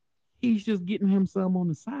wife. He's just getting him some on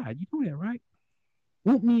the side. You know that, right?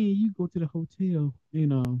 Won't me and you go to the hotel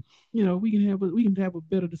we can have a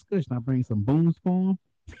better discussion. I bring some booms for him.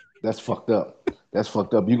 That's fucked up. That's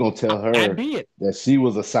fucked up. You're gonna tell I her did. that she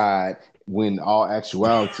was a side when all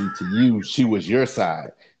actuality to you, she was your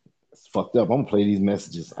side. It's fucked up. I'm gonna play these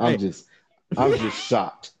messages. Hey. I'm just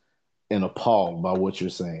shocked and appalled by what you're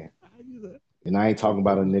saying. And I ain't talking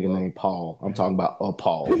about a nigga named Paul. I'm talking about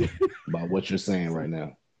appalled by what you're saying right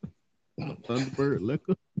now. Thunderbird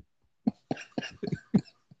liquor.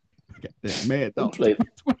 Got that mad I'm dog. play,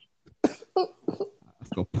 Let's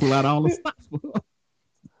go pull out all the stops.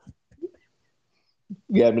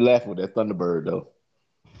 you had me laughing with that Thunderbird though.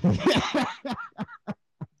 I'm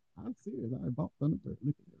serious. I bought Thunderbird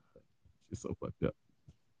liquor. She's so fucked up.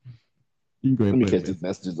 You can go ahead Let me and play catch the these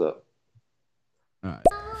messages up. All right.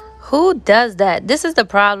 Who does that? This is the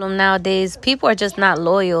problem nowadays. People are just not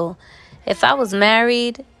loyal. If I was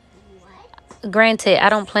married, granted, I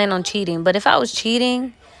don't plan on cheating, but if I was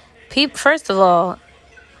cheating, first of all,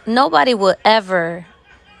 nobody will ever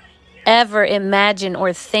imagine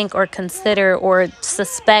or think or consider or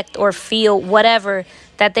suspect or feel whatever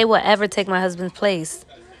that they will ever take my husband's place.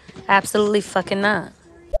 Absolutely fucking not.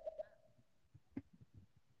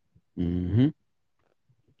 Mm-hmm.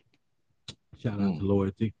 Shout out to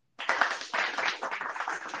loyalty.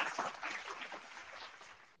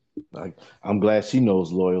 I'm glad she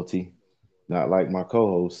knows loyalty. Not like my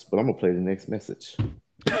co-host, but I'm gonna play the next message.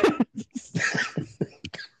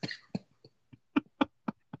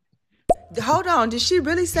 Hold on, did she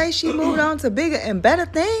really say she moved on to bigger and better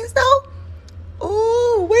things though?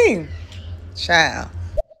 Ooh wee, child.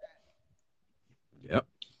 Yep.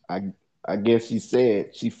 I guess she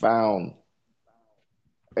said she found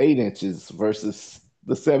 8 inches versus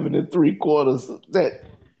the 7 3/4 that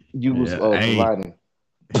you was Yeah. providing.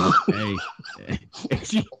 Hey,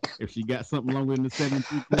 if she got something longer than the 7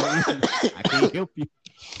 3/4 inches, I can't help you.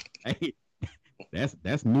 Hey,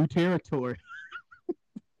 that's new territory.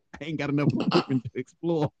 ain't got enough equipment to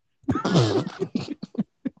explore.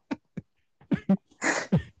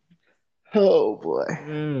 Oh boy. Yeah.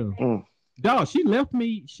 Mm. Dog, she left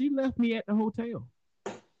me at the hotel.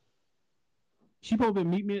 She supposed to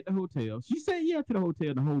meet me at the hotel. She said yeah to the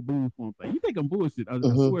hotel, the whole booze phone thing. You think I'm bullshit? I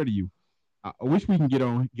swear to you. I wish we can get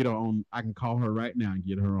on. I can call her right now and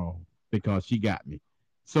get her on because she got me.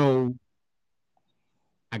 So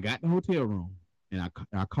I got the hotel room and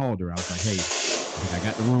I called her. I was like, hey, I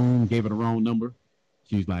got the room. Gave her the wrong number.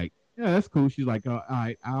 She's like, yeah, that's cool. She's like, all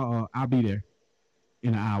right, I'll be there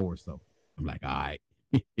in an hour or so. I'm like, all right,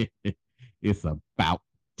 it's about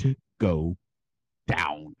to go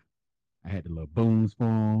down. I had the little booms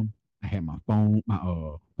phone. I had my phone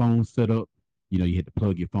set up. You know, you had to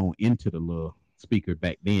plug your phone into the little speaker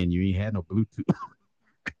back then. You ain't had no Bluetooth.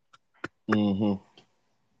 Mm-hmm.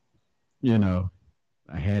 You know,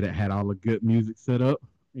 I had all the good music set up.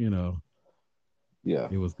 You know, Yeah.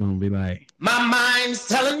 it was gonna be like, My mind's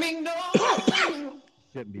telling me no.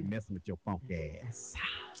 shouldn't be messing with your funk ass.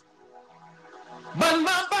 But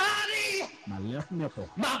my body, My left nipple.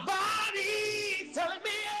 my body telling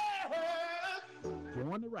me yes.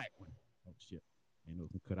 You're on the right one. Oh shit! Ain't no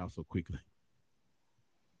cut out so quickly.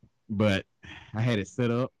 But I had it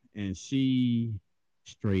set up, and she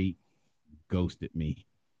straight ghosted me.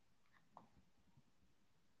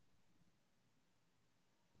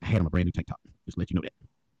 I had on a brand new tank top. Just to let you know that.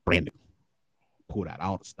 Brand new. Pulled out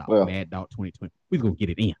all the stock. Well, Mad Dog 2020. We was gonna get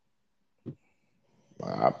it in.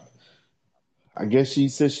 I guess she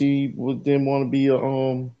said didn't want to be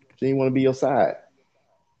she didn't want to be your side.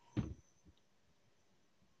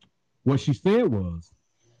 What she said was,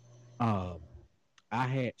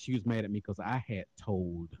 she was mad at me because I had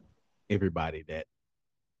told everybody that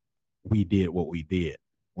we did what we did.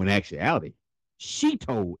 When in actuality, she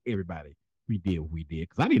told everybody we did what we did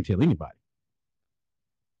because I didn't tell anybody.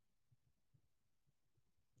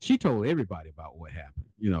 She told everybody about what happened.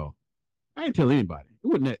 You know, I didn't tell anybody. It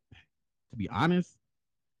wasn't that, to be honest,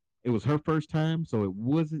 it was her first time. So it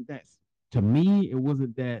wasn't that, to me, it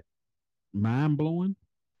wasn't that mind blowing.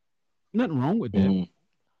 Nothing wrong with that. Mm.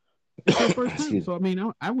 It's her first time. So, I mean,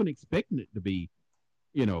 I wasn't expecting it to be,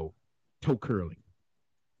 you know, toe curling.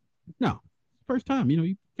 No, first time, you know,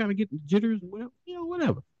 you kind of get jitters and whatever, you know,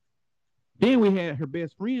 whatever. Then we had her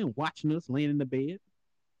best friend watching us laying in the bed.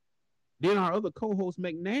 Then our other co-host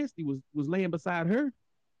McNasty was laying beside her.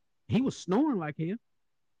 He was snoring like hell.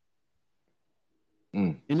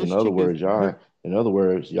 In other words,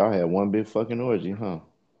 y'all had one big fucking orgy, huh?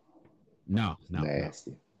 No.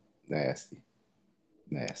 Nasty.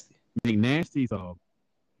 McNasty's the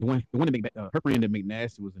one that her friend that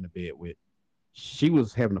McNasty was in the bed with. She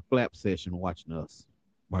was having a flap session watching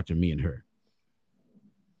me and her.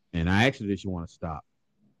 And I asked her if she want to stop.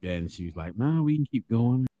 And she was like, no, we can keep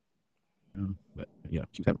going. But yeah,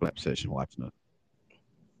 she was having a flap session watching us.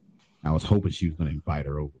 I was hoping she was going to invite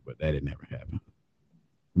her over, but that didn't ever happen.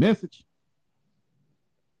 Message.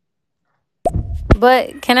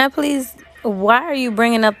 But can I please, why are you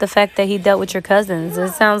bringing up the fact that he dealt with your cousins?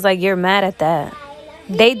 It sounds like you're mad at that.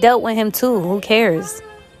 They dealt with him too. Who cares?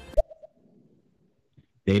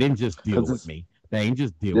 They didn't just deal with me. They ain't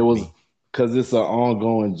just deal with me. Because it's an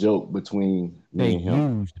ongoing joke between me and him.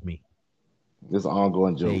 They used me. It's an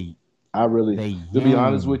ongoing joke. To be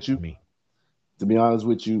honest with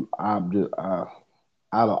you, out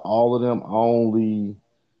of all of them,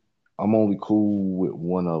 I'm only cool with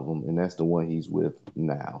one of them, and that's the one he's with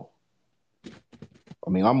now. I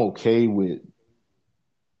mean, I'm okay with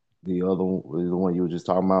the other one, the one you were just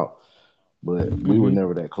talking about, but we were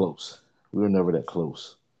never that close.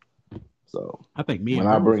 So I think me and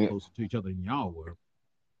her were closer to each other than y'all were.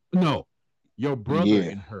 No, your brother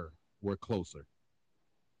and her were closer.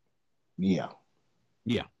 Yeah.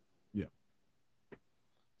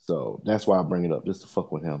 So that's why I bring it up, just to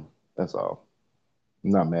fuck with him. That's all.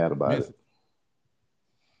 I'm not mad about it.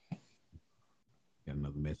 Got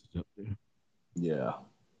another message up there. Yeah.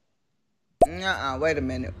 Wait a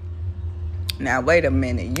minute. Now wait a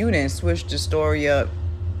minute. You didn't switch the story up.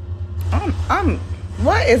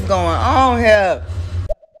 What is going on here?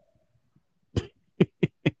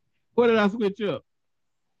 What did I switch up?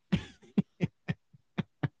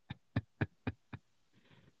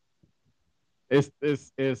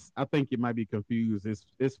 It's I think you might be confused.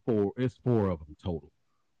 It's four of them total.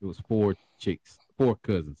 It was 4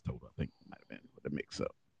 cousins total. I think it might have been with the mix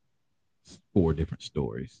up. It's 4 different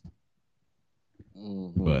stories.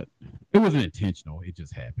 Mm-hmm. But it wasn't intentional. It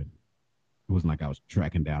just happened. It wasn't like I was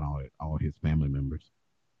tracking down all his family members.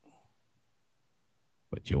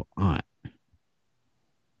 But your aunt,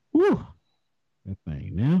 whew, that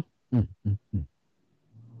thing now.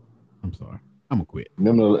 I'm sorry. I'm gonna quit.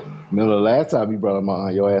 Remember the last time you brought up my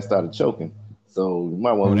aunt, your ass started choking. So you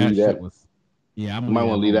might want to that leave shit that. was. Yeah, I'm You might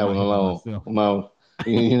gonna want to leave that I'm one out here by alone. myself. No,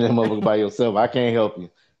 you that motherfucker by yourself. I can't help you.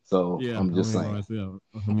 So Yeah, I'm just I'm here by saying. myself.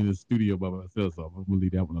 I'm in the studio by myself, so I'm gonna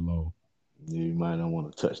leave that one alone. You might not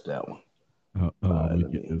want to touch that one. Hold on,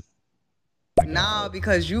 let me get this. No,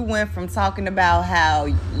 because you went from talking about how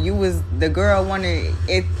you was the girl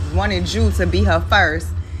wanted you to be her first.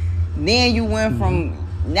 Then you went from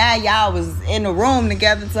now y'all was in the room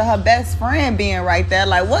together to her best friend being right there.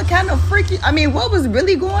 Like, what kind of freaky? I mean, what was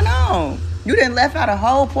really going on? You didn't left out a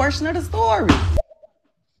whole portion of the story.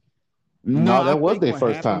 No, that was think their what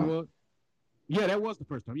first happened time. was- yeah, that was the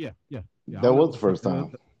first time. Yeah. That was the first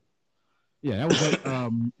time. Yeah, that was at,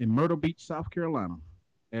 in Myrtle Beach, South Carolina,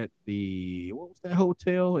 at the what was that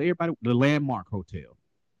hotel? Everybody, the Landmark Hotel.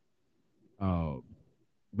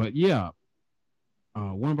 But yeah,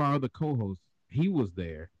 one of our other co-hosts, he was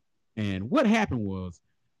there, and what happened was,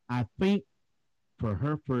 I think for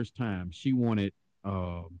her first time, she wanted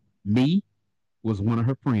me was one of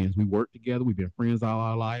her friends. We worked together. We've been friends all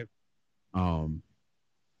our life.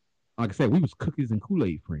 Like I said, we was cookies and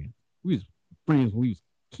Kool-Aid friends. We was friends when we was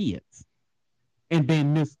kids. And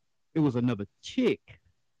then it was another chick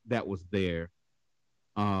that was there.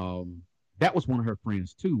 That was one of her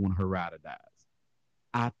friends too, one of her ride or dies.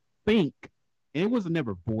 I think, and it wasn't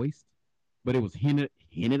never voiced, but it was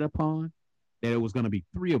hinted upon that it was going to be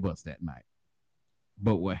 3 of us that night.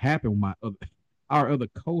 But what happened, our other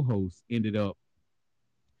co-host ended up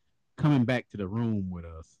coming back to the room with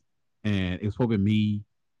us, and it was probably me,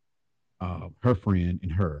 her friend,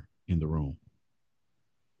 and her in the room.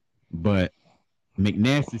 But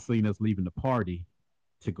McNasty seen us leaving the party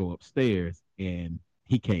to go upstairs, and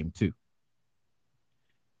he came too.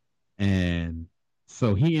 And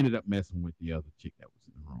so he ended up messing with the other chick that was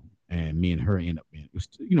in the room, and me and her ended up in. It was,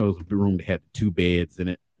 it was a room that had 2 beds in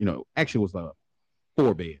it. Actually, it was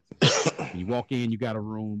 4 beds. When you walk in, you got a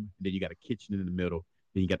room, then you got a kitchen in the middle,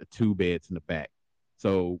 then you got the 2 beds in the back.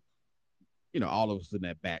 So, all of us in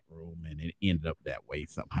that back room, and it ended up that way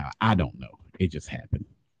somehow. I don't know. It just happened.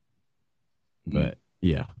 But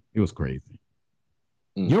yeah, it was crazy.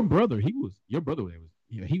 Your brother was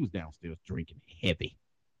he was downstairs drinking heavy.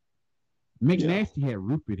 McNasty had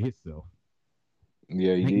roofied himself.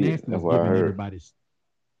 Yeah, he did. That's what I heard.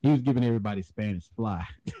 He was giving everybody Spanish fly.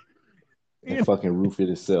 And fucking roofied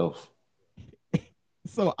itself.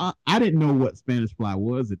 So I didn't know what Spanish fly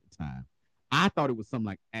was at the time. I thought it was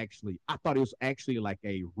something I thought it was actually like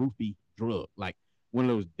a roofie drug, like one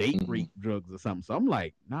of those date rape drugs or something. So I'm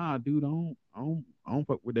like, nah, dude, I don't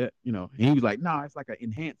fuck with that, And he was like, nah, it's like an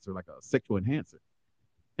enhancer, like a sexual enhancer.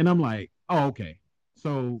 And I'm like, oh, okay.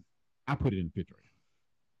 So I put it in the refrigerator.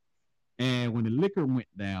 And when the liquor went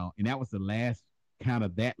down, and that was the last kind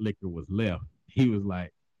of that liquor was left, he was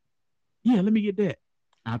like, yeah, let me get that.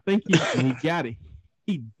 I think when he got it,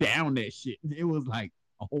 he downed that shit. It was like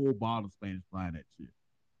a whole bottle of Spanish fly in that shit.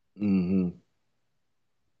 Mm-hmm.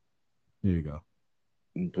 Here you go.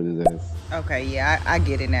 Put his ass. Okay, yeah, I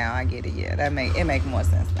get it now. I get it. Yeah, it make more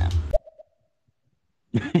sense now.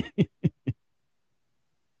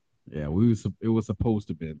 Yeah, it was supposed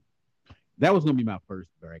to be. That was gonna be my first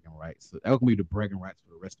bragging rights. So that was gonna be the bragging rights for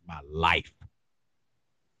the rest of my life.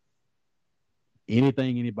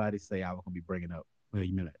 Anything anybody say, I was gonna be bringing up. Well, you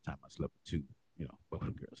remember that time I slept with 2, both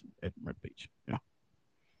girls at Myrtle Beach.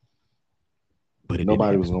 But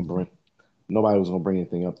nobody was gonna bring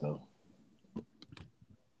anything up though.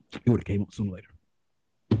 It would have came up sooner or later.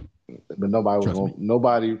 But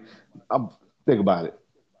nobody. Think about it.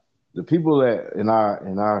 The people that in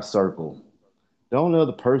our circle, the only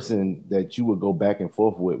other person that you would go back and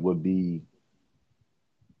forth with would be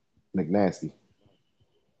McNasty.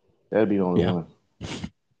 That'd be the only one.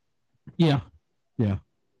 Yeah.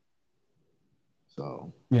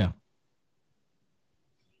 So. Yeah.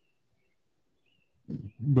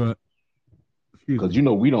 But because me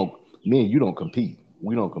and you don't compete.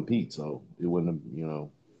 We don't compete, so it wouldn't have,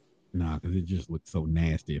 Nah, because it just looked so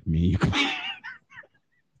nasty if me and you.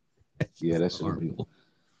 Yeah, that's horrible.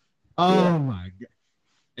 Oh my god!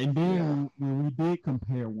 And then when we did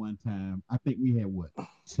compare one time, I think we had what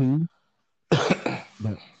 2,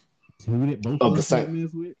 but 2 that both of us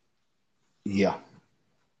mess with. Yeah.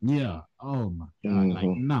 Oh my god! Like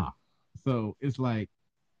nah. So it's like,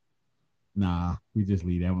 nah, we just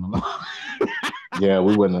leave that one alone. Yeah,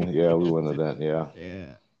 we wouldn't have done. Yeah.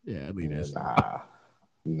 Leave that.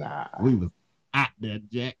 Nah. We was out there,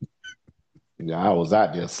 Jack. Yeah, I was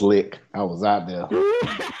out there slick. I was out there.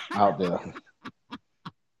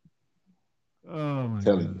 Oh my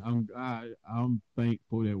Telling God. I'm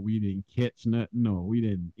thankful that we didn't catch nothing. No, we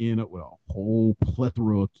didn't end up with a whole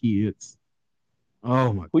plethora of kids.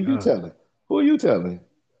 Oh my who you God. telling? Who are you telling?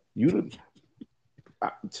 You the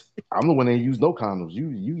I, I'm the one that used no condoms. You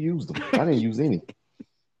used them. I didn't use any.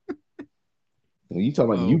 When you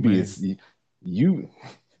talking about Oh you being man. you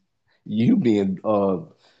you being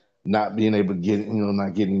not being able to get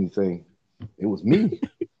not getting anything. It was me.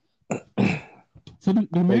 So do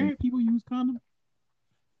They married people use condoms?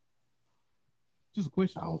 Just a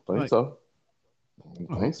question. I don't think Like, so. I don't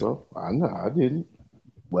oh, think okay. so. I know I didn't.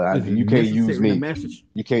 But Is it you can't use necessary to me. message?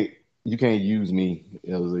 You can't you can't use me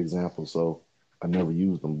as an example. So I never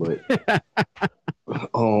used them. But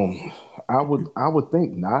um, I would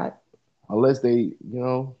think not, unless they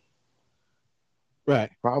Right.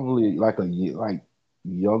 probably like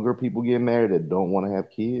younger people get married that don't want to have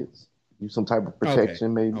kids. Use some type of Okay.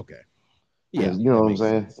 protection maybe, Okay. because Yeah, you know that what I'm makes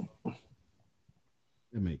saying. sense.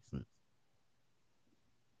 That makes sense.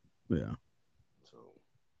 Yeah. So,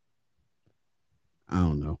 I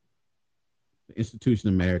don't know. The institution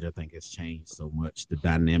of marriage, I think, has changed so much. The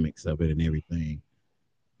dynamics of it and everything.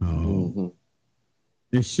 Um, hmm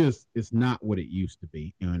it's not what it used to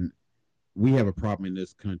be, and we have a problem in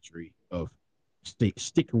this country of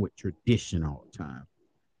sticking with tradition all the time.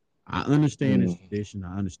 I understand it's hmm tradition.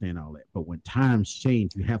 I understand all that, but when times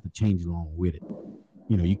change, you have to change along with it.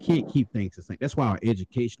 You can't keep things the same. That's why our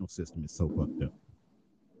educational system is so fucked up.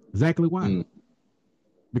 Exactly why. mm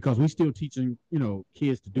Because we still teaching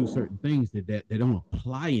kids to do certain things that they don't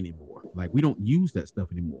apply anymore. Like we don't use that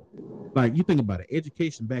stuff anymore. Like you think about it,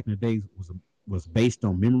 education back in the days was based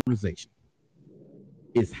on memorization.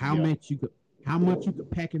 It's Yeah. how much you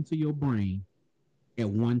could pack into your brain at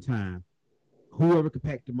one time. Whoever could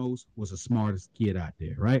pack the most was the smartest kid out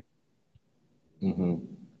there, right? hmm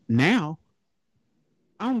Now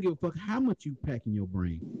I don't give a fuck how much you pack in your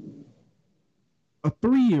brain. A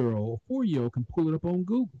 3-year-old, 4-year-old can pull it up on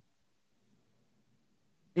Google.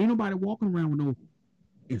 Ain't nobody walking around with no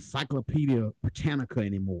Encyclopedia Britannica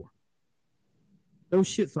anymore. Those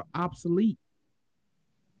shits are obsolete,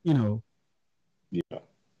 you know. Yeah.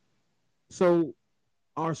 So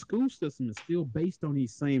our school system is still based on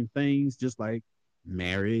these same things, just like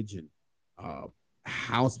marriage and uh,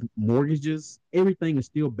 house mortgages. Everything is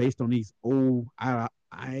still based on these old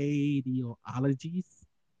ideologies.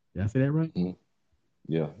 Did I say that right? hmm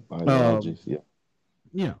Yeah. Um, Ideologies. Yeah.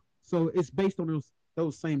 yeah. So it's based on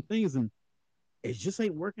those same things, and it just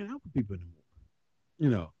ain't working out for people anymore. You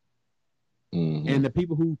know, hmm and the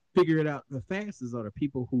people who figure it out the fastest are the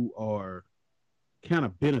people who are kind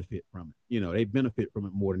of benefit from it. They benefit from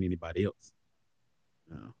it more than anybody else.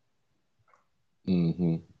 You know?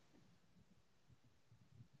 hmm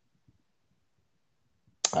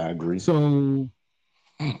I agree. So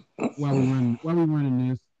while we running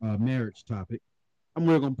this marriage topic, I'm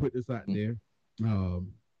really gonna put this out there.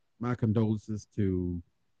 Um, my condolences to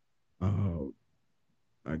uh,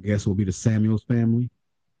 I guess will be the Samuels family.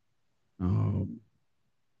 Um,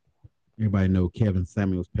 everybody know Kevin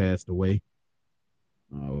Samuels passed away.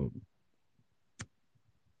 Um,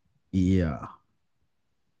 yeah,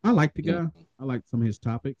 I like the guy. Mm-hmm. I liked some of his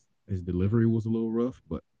topics. His delivery was a little rough,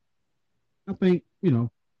 but I think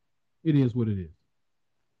it is what it is.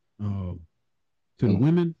 Um, to the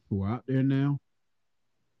women who are out there now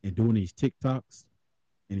and doing these TikToks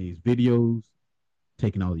and these videos,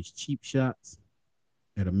 taking all these cheap shots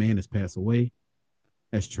at a man that's passed away,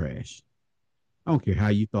 that's trash. I don't care how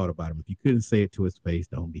you thought about him. If you couldn't say it to his face,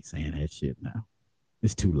 don't be saying that shit now.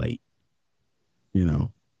 It's too late. You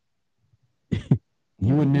know,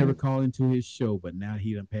 you would hmm never call into his show, but now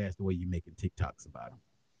he done passed away. You making TikToks about him.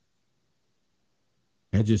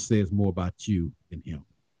 That just says more about you than him.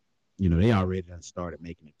 They already done started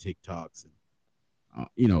making the TikToks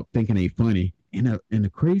and thinking they funny. And the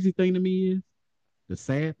crazy thing to me is, the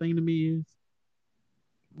sad thing to me is,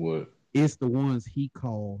 What? it's the ones he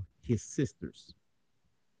called his sisters,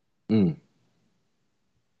 Mm.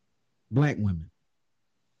 black women.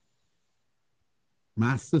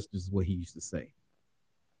 My sisters is what he used to say.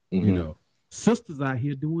 You hmm know, sisters out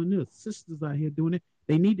here doing this, sisters out here doing it.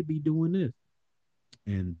 They need to be doing this.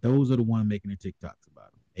 And those are the ones making the TikToks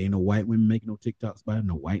about them. Ain't no white women making no TikToks about it.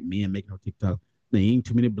 No white men making no TikToks. There ain't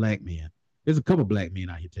too many black men. There's a couple black men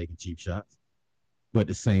out here taking cheap shots. But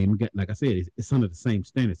the same, like I said, it's under the same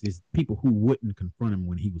standards. It's people who wouldn't confront him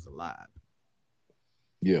when he was alive.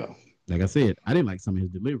 Yeah. Like I said, I didn't like some of his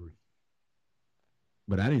delivery,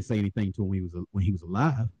 but I didn't say anything to him when he was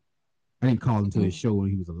alive. I didn't call him to his hmm show when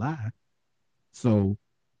he was alive. So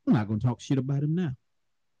I'm not going to talk shit about him now.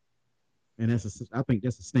 And I think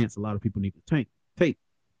that's a stance a lot of people need to take.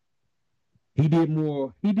 He did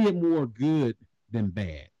more. He did more good than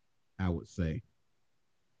bad, I would say.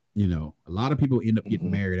 A lot of people end up getting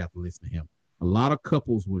Mm-hmm. married after listening to him. A lot of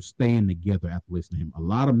couples were staying together after listening to him. A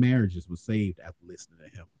lot of marriages were saved after listening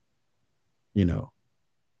to him. You know,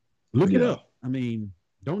 look it Yeah. up. I mean,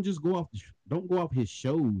 don't go off his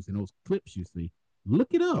shows and those clips you see.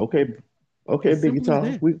 Look it up. Okay. Okay, As Biggie simple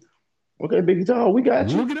as Tall. that. Okay, Biggie Tall. We got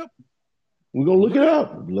you. Look it up. We're gonna look Look it it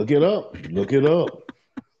up. Look it up. Look it up.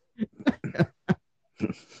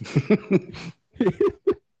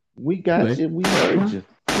 We got Play. you. We heard you.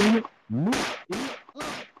 Look it up.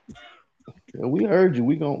 Yeah, we heard you.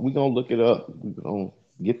 We gonna look it up. We gonna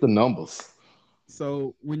get the numbers.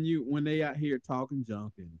 So when they out here talking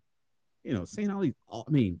junk and saying all these, I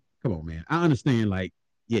mean, come on, man. I understand. Like,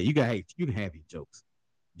 yeah, you can have your jokes.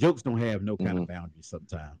 Jokes don't have no kind Mm-hmm. of boundaries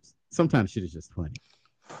sometimes. Sometimes shit is just funny.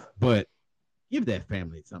 But give that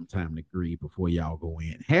family some time to grieve before y'all go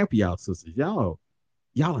in. Half of y'all sisters, y'all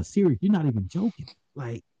are serious. You're not even joking.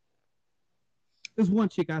 Like, there's one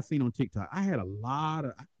chick I seen on TikTok. I had a lot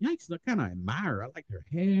of, I kind of admire her. I liked her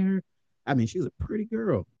hair. I mean, she's a pretty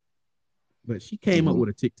girl. But she came up Mm-hmm. with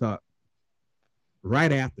a TikTok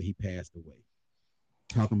right after he passed away,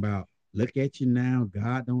 talking about, look at you now.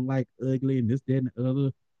 God don't like ugly and this, that, and the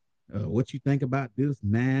other. What you think about this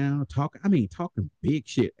now? Talking big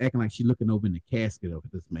shit, acting like she looking over in the casket of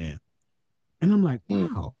this man. And I'm like, Mm.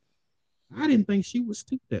 wow, I didn't think she would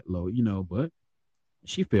stoop that low, but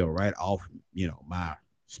she fell right off, my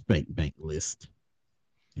spank bank list.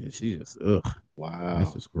 And she just, ugh, that's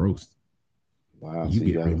Wow. just gross. Wow. You So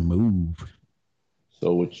get removed.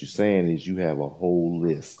 So what you're saying is you have a whole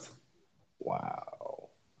list. Wow.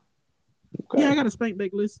 Yeah, I Okay. got a spank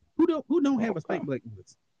bank list. Who don't have a Okay. spank bank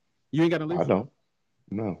list? You ain't got a I list? don't.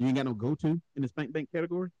 No. You ain't got no go-to in the spank bank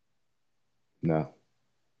category? No.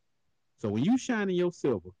 So when you shining your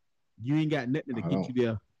silver, you ain't got nothing to I get don't. you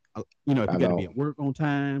there. If you I got to be don't. at work on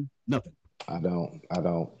time, nothing. I don't. I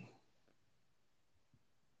don't.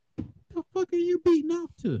 The fuck are you beating off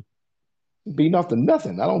to? Beating off to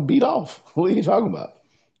nothing. I don't beat off. What are you talking about?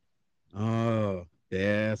 Oh,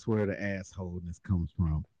 that's where the assholeness comes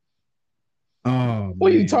from. Oh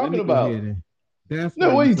What are you man, let talking me go about? ahead and that's No,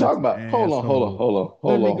 why what are you you such talking an about? Hold on, hold on, asshole. hold on,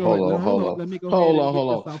 Let hold me on, go ahead. hold No, on, hold hold on. on, Let me go ahead hold and on, get hold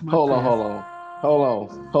this on, off my hold on, chest. hold on, hold on,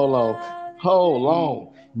 hold on, hold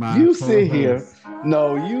on. My You sit here. co-host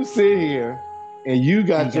No, you sit here and you ain't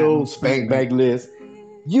got got no your spank spank bank. bank list.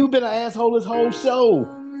 You've been an asshole this whole show.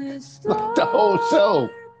 The whole show.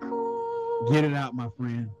 Get it out, my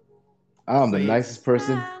friend. I'm the Say it. nicest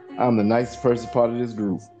person. I'm the nicest person part of this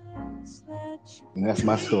group. And that's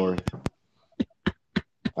my story.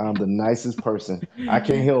 I'm the nicest person. I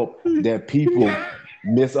can't help that people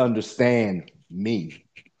misunderstand me.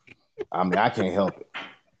 I mean, I can't help it.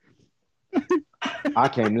 I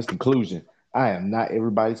came to this conclusion. I am not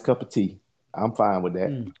everybody's cup of tea. I'm fine with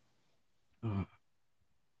that. Uh,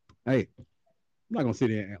 hey, I'm not gonna sit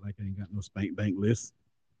there and act like I ain't got no spank bank list.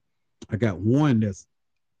 I got one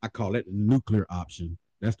I call it the nuclear option.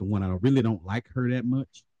 That's the one I really don't like her that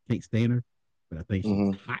much. Can't stand her, but I think she's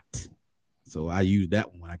Hmm. hot. So I use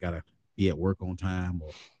that one when I gotta be at work on time,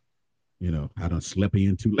 or I done slept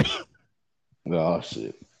in too late. Oh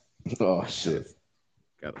shit. Oh gotta shit.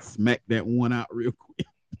 gotta smack that one out real quick.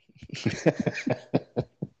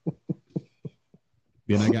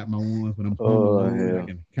 Then I got my ones when I'm home Oh alone. I hell.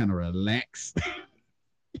 can kind of relax.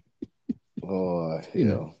 Oh You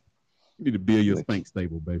hell. need to build your Done, spank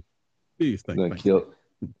stable, baby. Build your spank done bank stable. killed.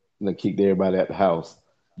 Done kicked everybody at the house.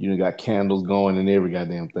 You done got candles going and every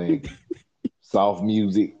goddamn thing. Soft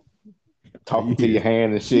music, talking to your Yeah.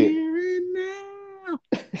 hand and shit. Here and now.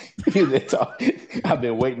 I've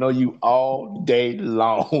been waiting on you all day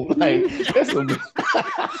long. Like that's some.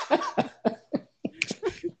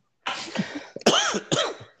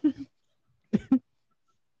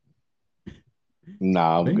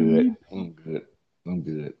 Nah, I'm good. Baby. I'm good. I'm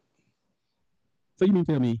good. So you mean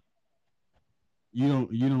tell me you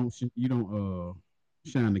don't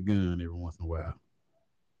shine the gun every once in a while?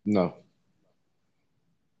 No.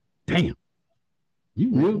 Damn,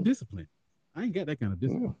 you real Mm-mm. disciplined. I ain't got that kind of Yeah.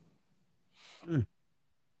 discipline. Uh,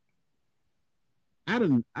 I I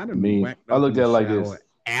done mean, whacked I off in looked the at it like this. shower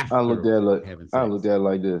after having I looked sex. at it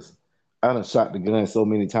like this. I done shot the gun so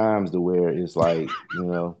many times to where it's like,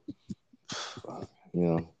 you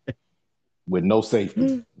know, with no safety.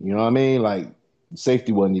 You know what I mean? Like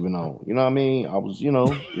safety wasn't even on. You know what I mean? I was, you know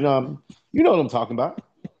what I'm talking about.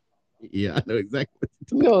 Yeah, I know exactly.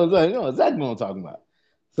 You know exactly what I'm talking about.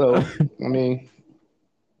 So, I mean,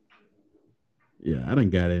 Yeah, I done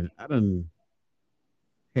got it. I done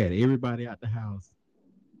had everybody out the house,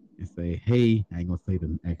 and say, hey, I ain't gonna say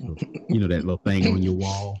the actual, you know, that little thing on your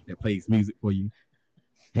wall that plays music for you.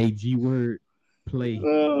 Hey, G Word, play.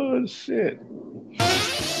 Oh shit.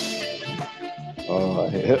 Oh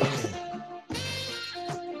hell.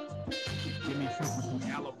 Give me something with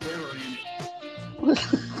aloe vera in it.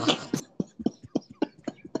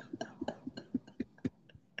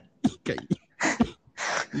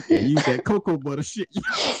 You can't use that cocoa butter shit.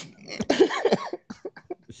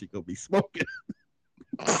 She gonna be smoking.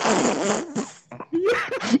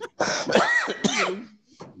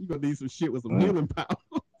 You gonna need some shit with some healing power.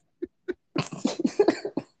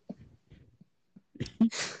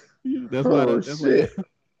 That's why. That's why.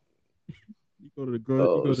 You go to the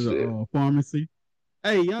the pharmacy.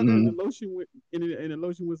 Hey, y'all got the lotion with in the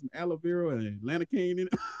lotion with some aloe vera and lanacane in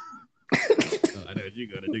it. I know what you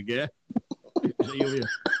gonna do, guy.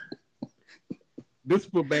 This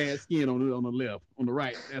for bad skin on the left, on the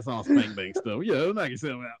right. That's all spank bang stuff. Yeah, knock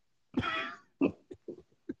yourself out.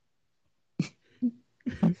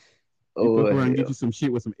 You fuck around and get you some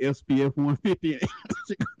shit with some SPF 150 in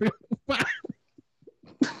it.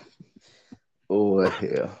 Oh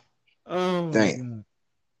hell. Oh damn.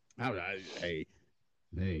 Hey,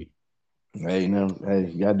 you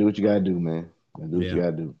gotta do what you gotta do, man. You gotta do what you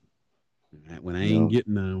gotta do. When I ain't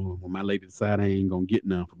getting none, when my lady decide I ain't gonna get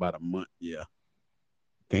none for about a month, yeah.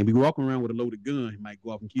 Can't be walking around with a loaded gun. He might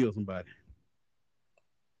go off and kill somebody.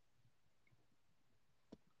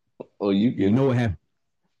 Or you know what happened.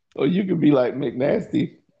 Or you could be like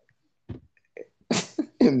McNasty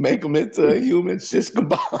and make him into a human shish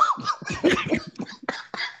kebab.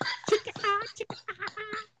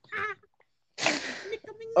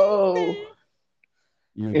 Oh.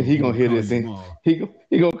 And he gonna hear this and he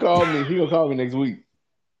gonna call me. He gonna call me next week.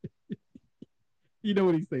 You know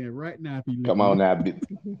what he's saying right now. If come on now, big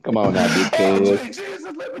cuz. Come on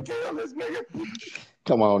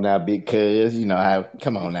now, big cuz. You know how.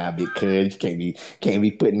 Come on now, big cuz. You can't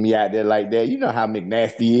be putting me out there like that. You know how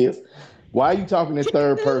McNasty is. Why are you talking in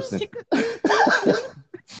third person?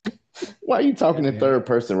 Why are you talking in third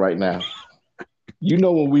person right now? You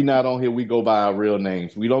know when we not on here, we go by our real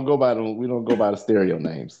names. We don't go by the stereo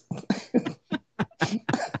names. I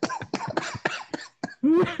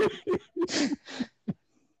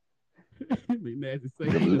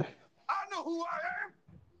know who I am.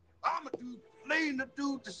 I'm a dude playing a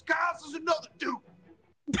dude disguised as another dude.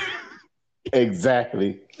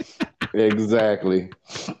 Exactly.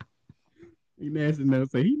 He nasty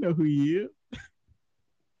enough, so he know who he is.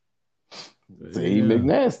 Say he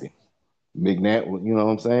McNasty. McNasty, you know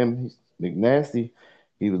what I'm saying? McNasty.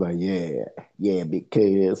 He was like, yeah,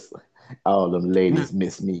 because all them ladies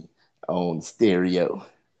miss me on stereo.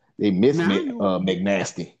 They miss me,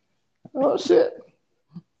 McNasty. Oh shit.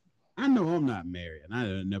 I know I'm not married, and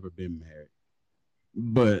I've never been married.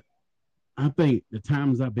 But I think the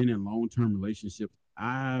times I've been in long-term relationships,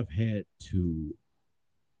 I've had to,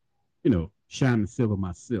 shine the silver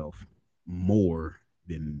myself more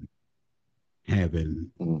than having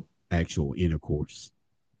actual intercourse.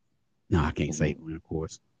 No, I can't say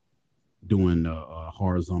intercourse. Doing a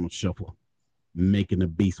horizontal shuffle, making a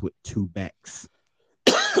beast with two backs.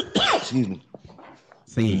 Excuse me.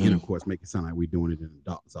 Saying intercourse make it sound like we're doing it in the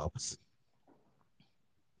doctor's office.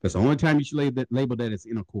 That's the only time you should label that as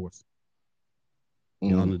intercourse.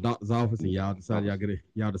 Y'all in the doctor's office and y'all decide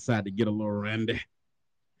to get a little randy.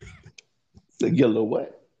 So get a little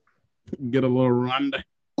what? Get a little randy.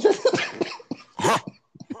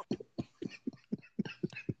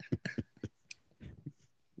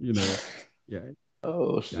 Yeah.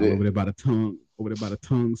 Oh shit. Over there by the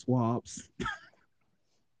tongue swabs.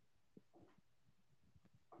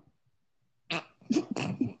 I'm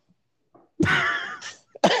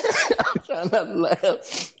trying not to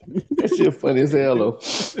laugh. That shit funny as hell though.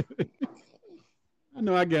 I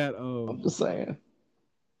know I got I'm just saying.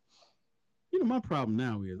 My problem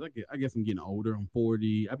now is I guess I'm getting older. I'm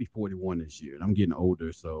 40. I'll be 41 this year, and I'm getting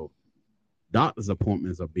older. So doctor's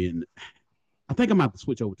appointments are being. I think I'm about to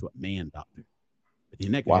switch over to a man doctor. But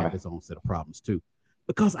then that can have its own set of problems too,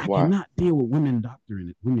 because I cannot deal with women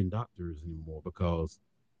doctors anymore. Because,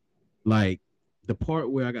 like, the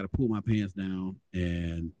part where I got to pull my pants down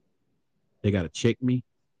and they got to check me.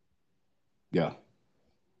 Yeah.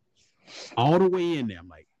 All the way in there, I'm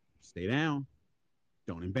like, stay down.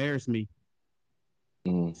 Don't embarrass me.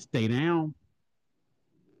 Stay down.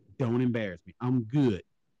 Don't embarrass me. I'm good.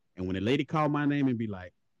 And when the lady called my name and be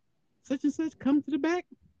like, such and such, come to the back.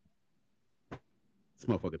 This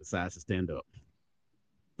motherfucker decides to stand up.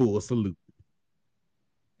 Full salute.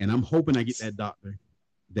 And I'm hoping I get that doctor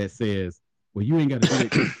that says, well, you ain't got to do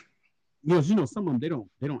it. some of them they don't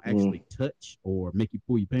actually touch or make you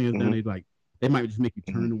pull your pants down. They might just make you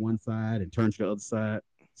turn to one side and turn to the other side,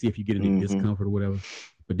 see if you get any discomfort or whatever.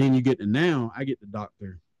 But then you get to now, I get the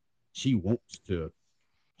doctor. She wants to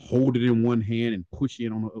hold it in one hand and push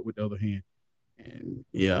it on with the other hand, and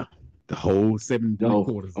yeah, the whole 7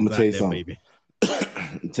 3/4. I'm gonna tell you something, baby.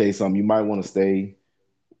 Tell you something. You might want to stay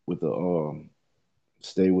with a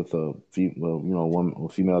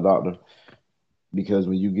female doctor, because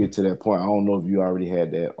when you get to that point, I don't know if you already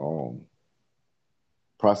had that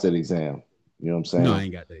prostate exam. You know what I'm saying? No, I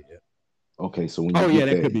ain't got that yet. Okay, so when you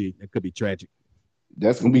that could be tragic.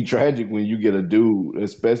 That's gonna be tragic when you get a dude,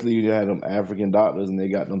 especially if you had them African doctors and they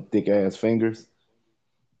got them thick ass fingers.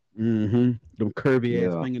 Them curvy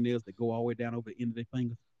ass fingernails that go all the way down over the end of their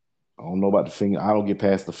fingers. I don't know about the finger. I don't get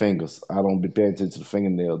past the fingers. I don't be paying attention to the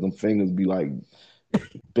fingernails. Them fingers be like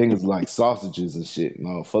sausages and shit.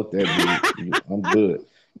 No, fuck that, dude. I'm good.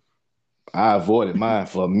 I avoided mine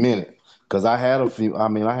for a minute because I had a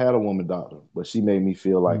woman doctor, but she made me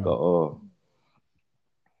feel like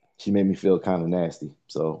she made me feel kind of nasty.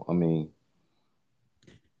 So I mean,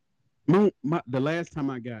 the last time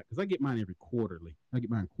I got, because I get mine quarterly.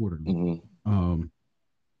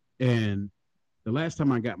 And the last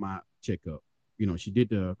time I got my checkup, she did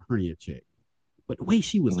the hernia check, but the way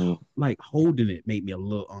she was like holding it made me a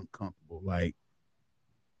little uncomfortable. Like,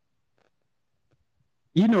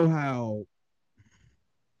 you know how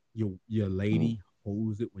your lady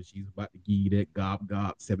holds it when she's about to give you that gob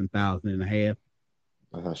 7,000 and a half.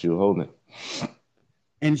 That's how she was holding it.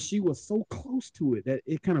 And she was so close to it that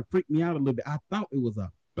it kind of freaked me out a little bit. I thought it was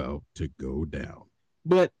about to go down,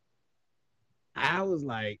 but I was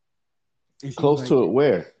like, close to it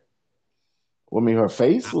where? I mean, her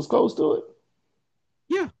face was close to it?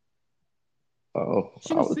 Yeah. Oh,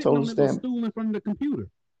 she was sitting on the stool in front of the computer.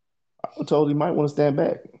 I was told you might want to stand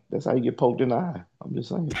back. That's how you get poked in the eye. I'm just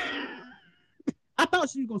saying. I thought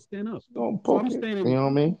she was gonna stand up. So I'm standing. You know what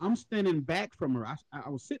I mean? I'm standing back from her. I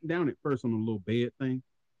was sitting down at first on a little bed thing,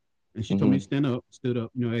 and she told me to stand up. Stood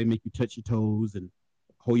up. They make you touch your toes and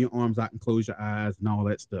hold your arms out and close your eyes and all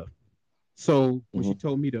that stuff. So when she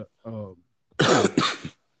told me to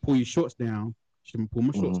pull your shorts down, she pulled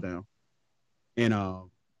my shorts down, and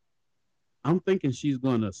I'm thinking she's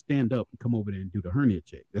gonna stand up and come over there and do the hernia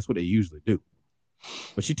check. That's what they usually do.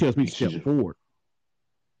 But she tells me to step forward.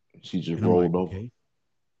 She just rolled over. Okay.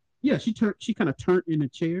 Yeah, she kind of turned in the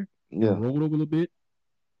chair, rolled over a little bit,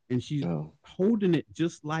 and she's holding it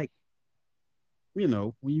just like, when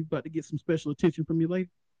you're about to get some special attention from your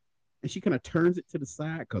lady. And she kind of turns it to the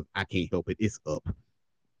side because I can't help it. It's up.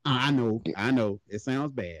 I know. It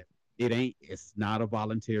sounds bad. It ain't. It's not a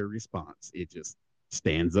voluntary response. It just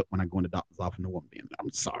stands up when I go in the doctor's office and the woman.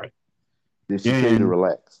 I'm sorry. Did she tell you to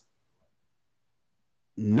relax?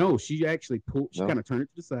 No, she actually pulled. She kind of turned it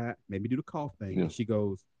to the side, maybe do the cough thing, and she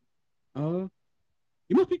goes, "You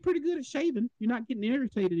must be pretty good at shaving. You're not getting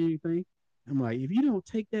irritated or anything." I'm like, "If you don't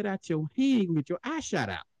take that out your hand, you can get your eye shot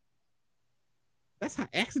out." That's how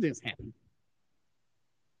accidents happen.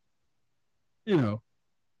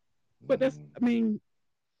 But that's,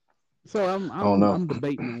 so I'm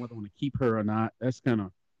debating on whether I want to keep her or not. That's kind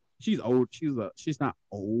of, she's old. She's not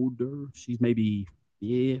older. She's maybe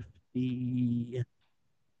 50.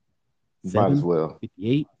 Might as well.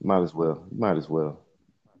 58. Might as well. Might as well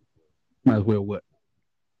what?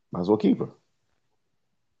 Might as well keep her.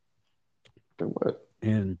 Then what?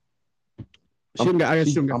 And she got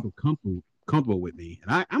so comfortable with me,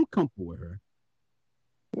 and I'm comfortable with her.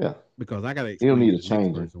 Yeah, because I got to. You don't need to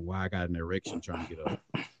change it. Why I got an erection trying to get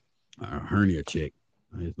a hernia check.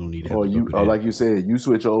 I just don't need to. Or like you said, you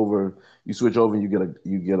switch over, and you get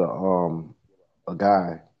a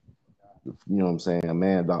guy. You know what I'm saying? A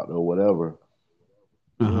man doctor or whatever.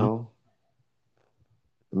 You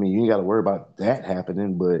ain't got to worry about that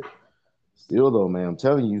happening, but still, though, man, I'm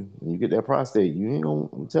telling you, when you get that prostate, you ain't gonna.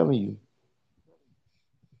 I'm telling you.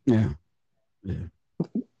 Yeah.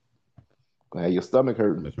 Glad your stomach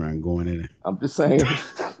hurting. That's where I'm going in. I'm just saying.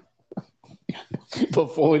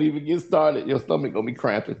 Before it even gets started, your stomach gonna be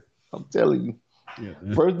cramping. I'm telling you. Yeah.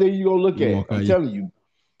 First thing you gonna look at. I'm telling you.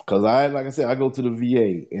 Because like I said, I go to the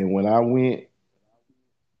VA, and when I went,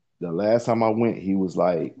 the last time I went, he was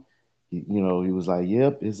like,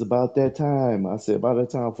 "Yep, it's about that time." I said, "About that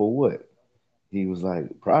time for what?" He was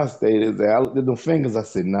like, "Prostate." I looked at them fingers. I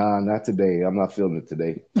said, "Nah, not today. I'm not feeling it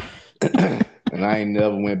today." And I ain't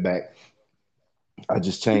never went back. I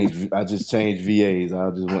just changed VAs. I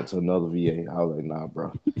just went to another VA. I was like, "Nah,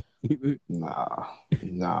 bro.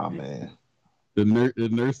 Nah, man." The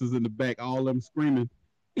nurses in the back, all of them screaming.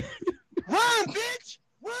 Run, bitch!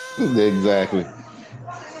 Run! Exactly.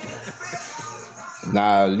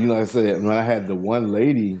 Nah, like I said, when I had the one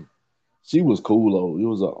lady, she was cool though. It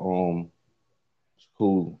was a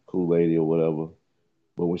cool lady or whatever.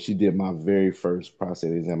 But when she did my very first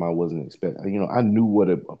prostate exam, I wasn't expecting. I knew what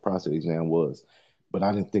a prostate exam was, but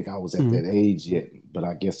I didn't think I was at Mhm. that age yet. But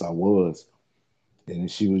I guess I was.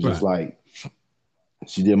 And she was just Right. like,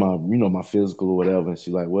 she did my physical or whatever, and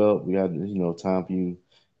she's like, well, we got time for you,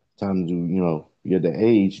 time to do, you're the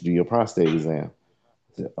age, do your prostate exam.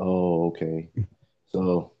 I said, oh, okay.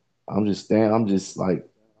 So I'm just like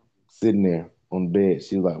sitting there on the bed.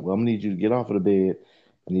 She was like, well, I'm gonna need you to get off of the bed.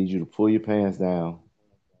 I need you to pull your pants down,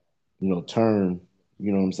 turn,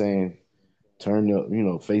 you know what I'm saying? Turn up,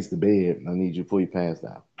 face the bed. I need you to pull your pants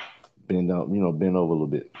down. Bend up, bend over a little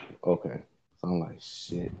bit. Okay. So I'm like,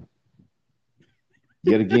 shit.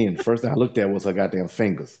 Yet again, the first thing I looked at was her goddamn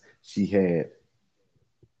fingers. She had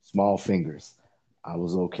small fingers. I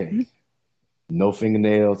was okay. No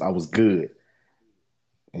fingernails. I was good.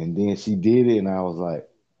 And then she did it, and I was like,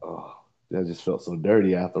 oh, that just felt so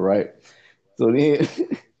dirty after, right? So then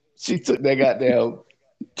she took that goddamn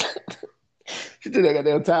she took that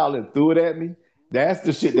goddamn towel and threw it at me. That's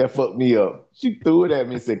the shit that fucked me up. She threw it at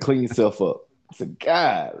me and said, clean yourself up. I said,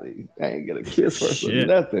 God, I ain't gonna kiss her for Shit.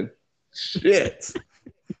 nothing. Shit.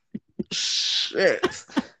 Shit.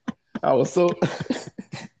 I was so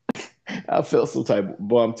I felt some type of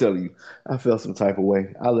boy, I'm telling you, I felt some type of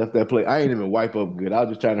way. I left that place. I ain't even wipe up good. I was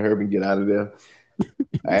just trying to hurry and get out of there.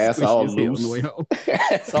 Ass Squishy all as hell on the loose. way home.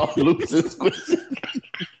 Ass all loose and squishy.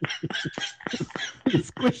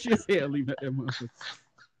 Squishy as hell leaving that motherfucker.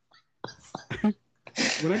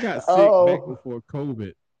 When I got sick back Oh. before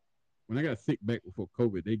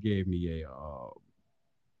COVID, they gave me a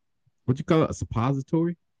what you call it, a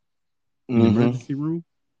suppository in the emergency room.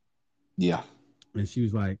 Yeah. And she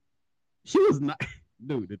was like, she was not,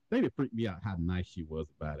 dude, the thing that freaked me out how nice she was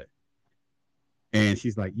about it. And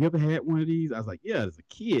she's like, you ever had one of these? I was like, yeah, as a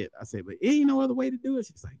kid. I said, but ain't no other way to do it.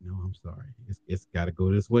 She's like, no, I'm sorry. It's got to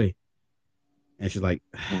go this way. And she's like,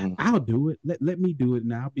 I'll do it. Let me do it,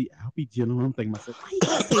 and I'll be gentle. I'm thinking to myself, why you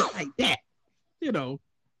gotta say it like that?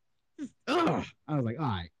 I was like, all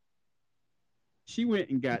right. She went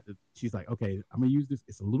and got she's like, okay, I'm gonna use this.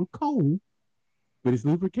 It's a little cold, but it's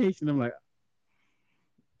lubrication. I'm like,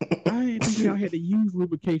 I didn't think y'all had to use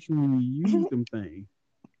lubrication when you use them things.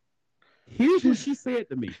 Here's what she said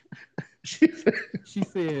to me. She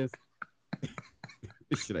says,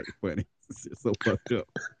 this shit ain't funny. This shit's so fucked up.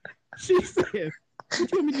 She says,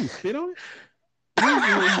 what you want me to do, spit on it?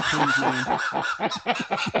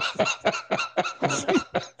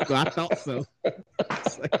 So I thought so.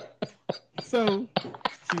 So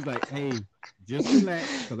she's like, hey, just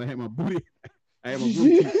relax, because I had my booty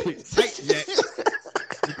clipped tight, Jack.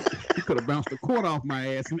 You could have bounced a quarter off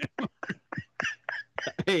my ass now.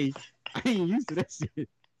 Hey, I ain't used to that shit.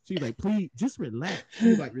 She's like, please, just relax. She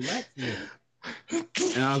was like, relax here.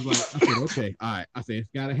 And I was like, I said, okay, all right. I said, it's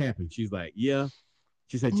gotta happen. She's like, yeah.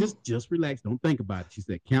 She said, just relax. Don't think about it. She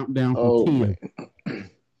said, count down from 10.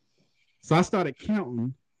 So I started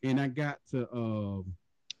counting, and I got to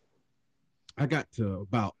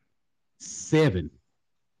about 7.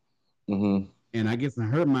 Mm-hmm. And I guess in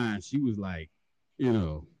her mind, she was like,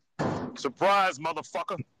 surprise,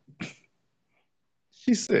 motherfucker.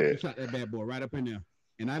 She said, shot that bad boy right up in there.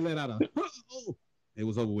 And I let out a, oh, it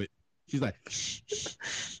was over with. She's like, shh, shh,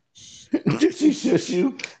 shh. Did she shush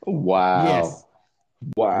you? Wow. Yes.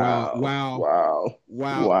 Wow.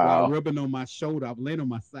 While rubbing on my shoulder. I was laying on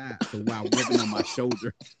my side. So while rubbing on my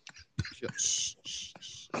shoulder. Shh, shh,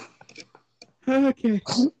 shh. Okay.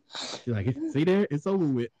 She's like, see there? It's over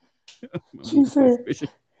with. She said,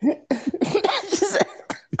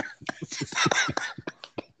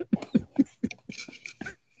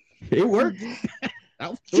 it worked. I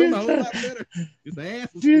was doing a whole lot better. His ass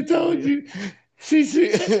was she told you. She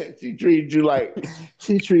treated you like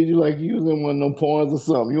you was in one of them porns or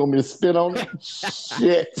something. You want me to spit on it?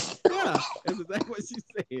 Shit. Yeah, that's exactly what she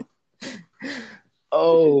said.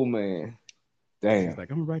 Oh man. Damn. She's like,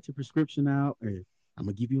 I'm gonna write your prescription out and I'm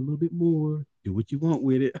gonna give you a little bit more. Do what you want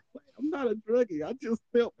with it. I'm not a druggie. I just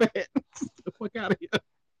felt bad. Get the fuck out of here.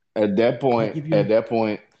 At that point,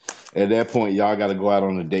 y'all gotta go out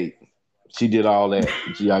on a date. She did all that.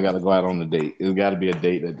 Y'all gotta go out on a date. It's gotta be a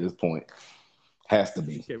date at this point. Has to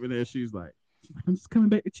be. She came in there, she's like, I'm just coming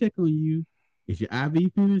back to check on you. Is your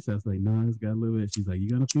IV finished? I was like, no, it's got a little bit. She's like,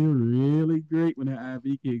 you're gonna feel really great when that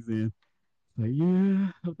IV kicks in. Like,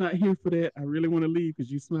 yeah, I'm not here for that. I really want to leave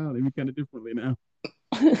because you smile at me kind of differently now.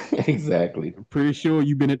 Exactly. I'm pretty sure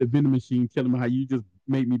you've been at the vending machine telling me how you just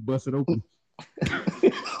made me bust it open.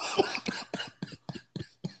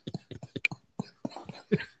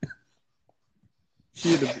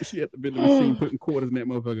 She had to be the machine putting quarters in that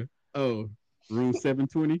motherfucker. Oh, room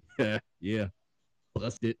 720? Yeah.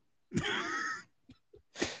 Busted.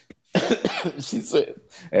 She said,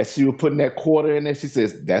 as she was putting that quarter in there, she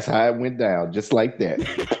says, that's how it went down, just like that.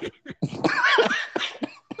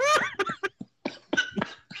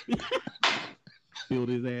 Filled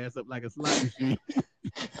his ass up like a slot machine.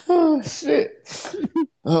 Oh, shit.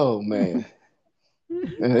 Oh, man.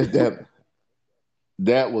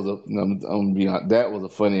 That was I'm gonna be honest, that was a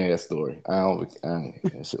funny ass story.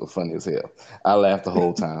 That shit was funny as hell. I laughed the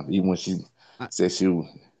whole time, even when she said she was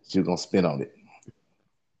gonna spin on it.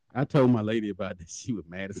 I told my lady about this. She was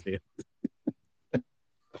mad as hell.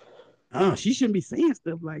 Oh, she shouldn't be saying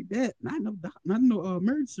stuff like that. Not no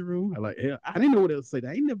emergency room. I like hell. I didn't know what else to say.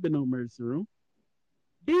 I ain't never been no emergency room.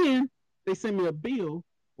 Then they sent me a bill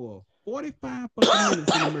for 45 fucking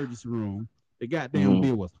minutes in the emergency room. The goddamn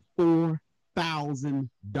bill was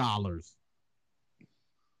 $4,000.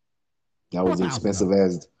 That was the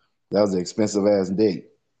expensive ass date.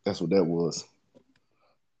 That's what that was.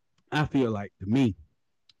 I feel like, to me,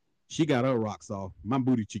 she got her rocks off. My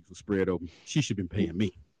booty cheeks were spread open. She should have been paying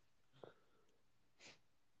me.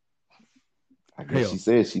 I guess she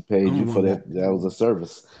said she paid you for that. That was a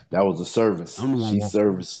service. That was a service.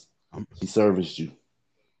 She serviced you.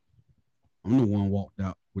 I'm the one walked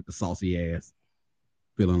out with the saucy ass,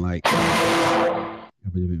 feeling like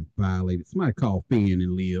I've been violated. Somebody call Finn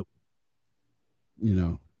and live. You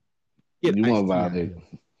know. You want to violate.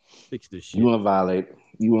 Fix this shit. You want to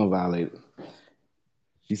violate.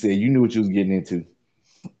 She said you knew what you was getting into,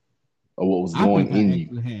 or what was going in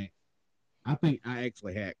you. I think I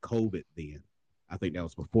actually had COVID then. I think that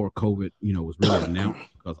was before COVID, was really announced,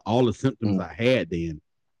 because all the symptoms I had then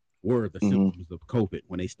were the symptoms of COVID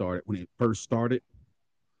when it first started.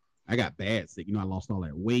 I got bad sick. I lost all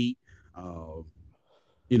that weight. I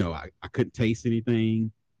couldn't taste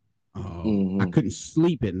anything. I couldn't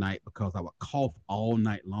sleep at night because I would cough all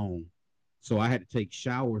night long. So I had to take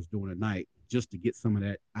showers during the night just to get some of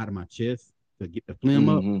that out of my chest, to get the phlegm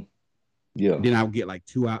up. Yeah. Then I would get like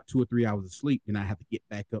 2 or 3 hours of sleep. Then I have to get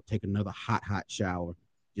back up, take another hot shower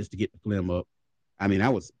just to get the phlegm up. I mean, I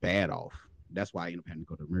was bad off. That's why I ended up having to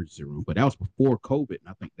go to the emergency room. But that was before COVID, and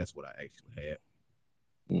I think that's what I actually had.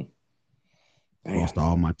 Lost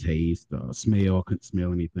all my taste, smell, couldn't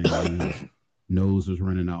smell anything. Nose was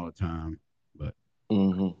running all the time. But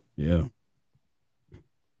yeah.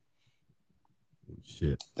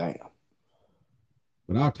 Shit. Damn.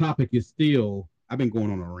 But our topic is still, I've been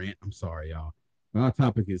going on a rant. I'm sorry, y'all. But our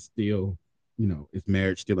topic is still, is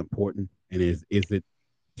marriage still important? And is it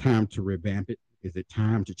time to revamp it? Is it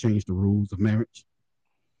time to change the rules of marriage?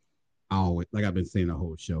 Always, like I've been saying the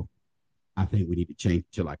whole show, I think we need to change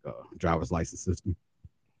to like a driver's license system.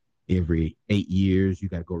 Every 8 years, you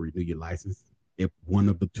got to go renew your license. If one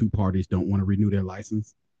of the two parties don't want to renew their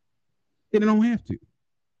license, then they don't have to.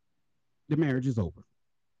 The marriage is over.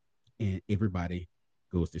 And everybody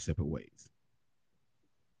goes their separate ways.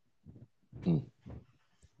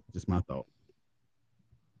 Just my thought.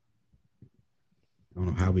 I don't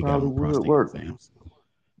know how we got on prostate exams.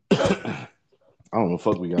 I don't know the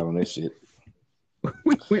fuck we got on that shit.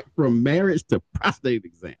 We went from marriage to prostate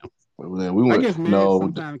exams. Well, we went.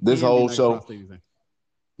 This whole show.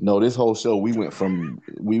 No, this whole show we went from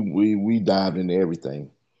we dived into everything.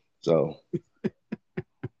 So.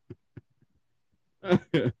 Oh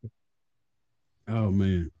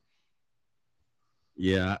man.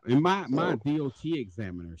 Yeah, and my DOT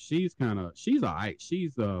examiner, she's all right.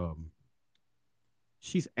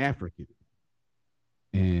 She's African,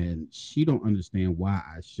 and she don't understand why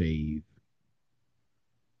I shave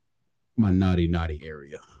my naughty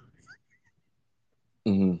area.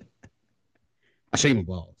 I shave my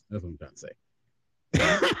balls. That's what I'm trying to say.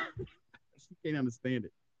 She can't understand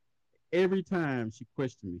it. Every time she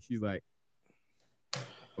questions me, she's like,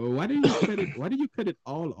 "Well, why did you cut it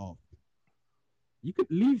all off? You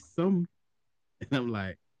could leave some." And I'm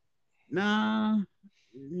like, nah,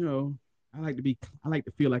 I like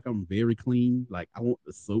to feel like I'm very clean. Like I want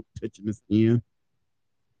the soap touching the skin.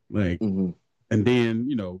 Like, and then,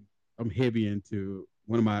 I'm heavy into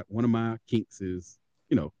one of my kinks is,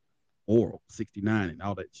 oral 69 and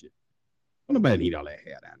all that shit. Nobody need all that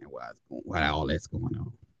hair down there while all that's going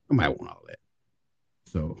on. I might want all that.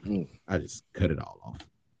 So I just cut it all off.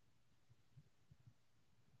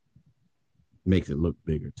 Makes it look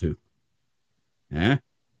bigger too. Huh?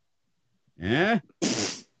 Yeah.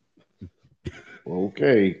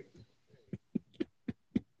 Okay.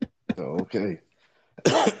 Okay.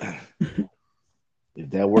 If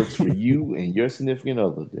that works for you and your significant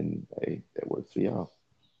other, then hey, that works for y'all.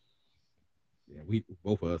 Yeah, we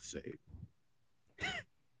both of us saved.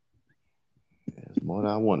 More than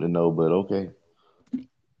I want to know, but okay.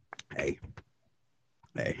 Hey.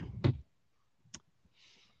 It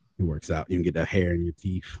works out. You can get that hair in your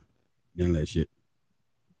teeth. None of that shit.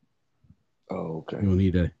 Oh, okay. You don't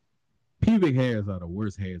need that. Pubic hairs are the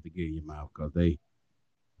worst hairs to get in your mouth because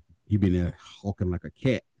you been there hawking like a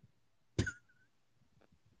cat.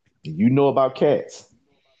 You know about cats.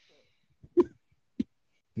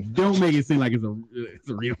 Don't make it seem like it's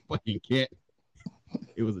a real fucking cat.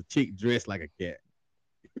 It was a chick dressed like a cat.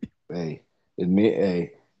 Hey, if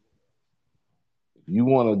you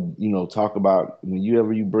want to, talk about when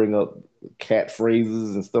you bring up cat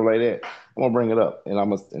phrases and stuff like that, I'm gonna bring it up, and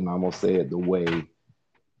I'm gonna say it the way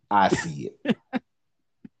I see it.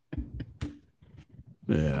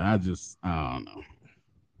 Yeah, I don't know.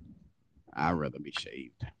 I'd rather be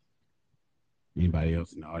shaved. Anybody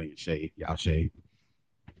else in the audience shave? Y'all shave?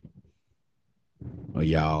 Or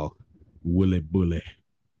y'all willy bully?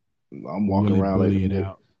 I'm walking around like them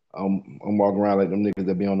niggas. I'm walking around like them niggas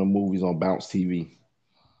that be on the movies on Bounce TV.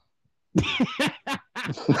 No,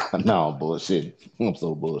 I'm bullshitting. I'm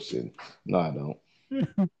so bullshitting. No, I don't.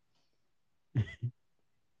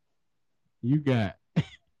 You got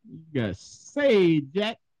say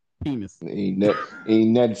Jack penis. Ain't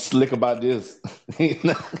nothing slick about this.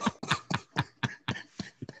 Damn.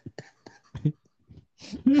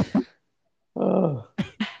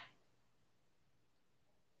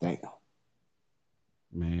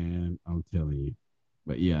 Man, I'm telling you.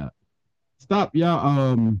 But yeah. Stop, y'all.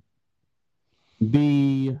 I'm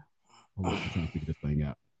trying to figure this thing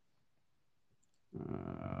out.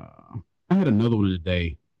 I had another one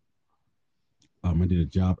today. I did a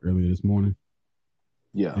job earlier this morning.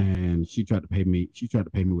 Yeah. And she tried to pay me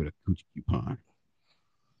with a coochie coupon.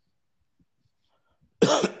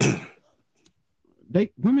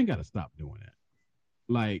 Women gotta stop doing that.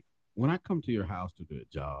 Like when I come to your house to do a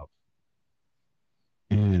job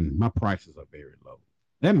and my prices are very low,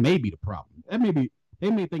 that may be the problem. They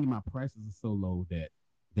may think my prices are so low that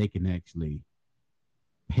they can actually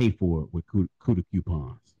pay for it with CUDA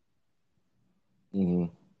coupons. Mm-hmm.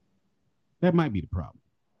 That might be the problem.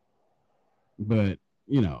 But,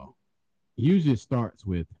 usually it starts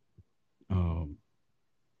with, I'm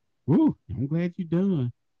glad you're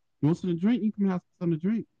done. You want something to drink? You can have something to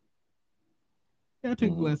drink. Yeah, I'll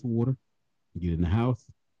take a glass of water. Get in the house.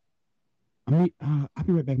 I'll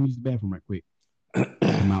be right back and use the bathroom right quick.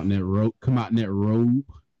 Come out in that robe.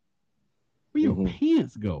 Where your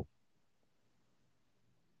pants go?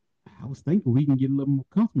 I was thinking we can get a little more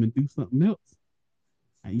comfortable and do something else.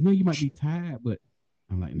 You might be tired, but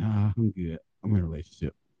I'm like, nah, I'm good. I'm in a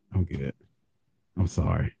relationship. I'm good. I'm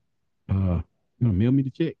sorry. You gonna mail me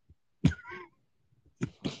the check?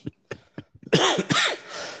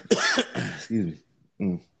 Excuse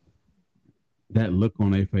me. That look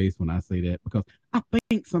on their face when I say that, because I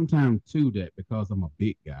think sometimes too that because I'm a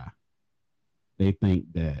big guy, they think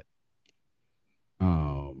that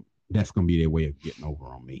that's gonna be their way of getting over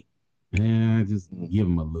on me. And I just give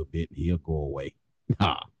him a little bit and he'll go away.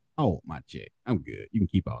 I want my check. I'm good. You can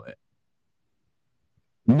keep all that.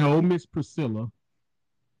 No, Miss Priscilla.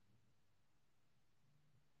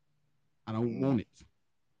 I don't want it.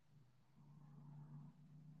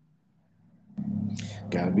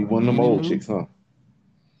 Gotta be one of them old chicks, huh?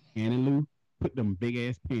 Annie Lou, put them big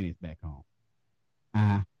ass panties back on.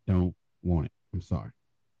 I don't want it. I'm sorry.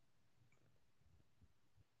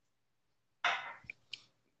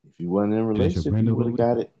 If you wasn't in a relationship, you would have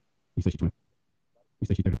got it. You said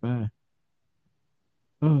she's 35.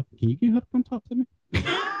 Can you get her to come talk to me?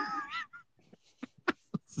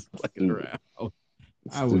 Fucking around.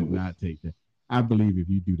 I would not take that. I believe if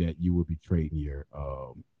you do that, you will be trading your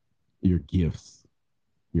gifts,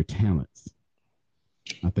 your talents.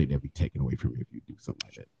 I think that'd be taken away from you if you do something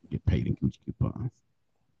like that. Get paid in coochie coupons.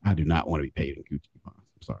 I do not want to be paid in coochie coupons.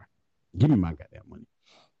 I'm sorry. Give me my goddamn money.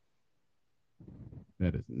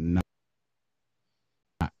 That is not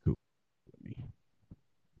cool with me.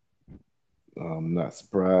 I'm not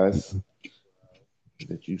surprised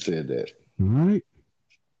that you said that. All right.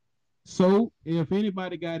 So, if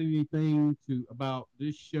anybody got anything about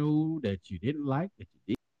this show that you didn't like, that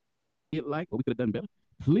you did like, or we could have done better,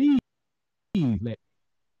 please let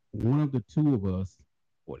one of the two of us,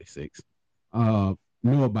 46, know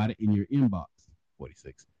about it in your inbox,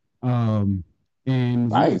 46. And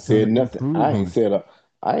I ain't said nothing. I ain't said a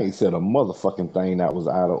motherfucking thing that was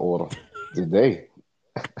out of order today.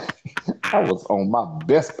 I was on my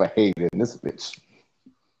best behavior in this bitch.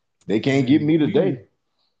 They can't get me today.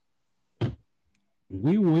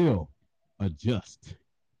 We will adjust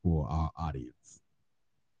for our audience.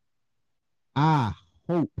 I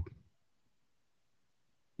hope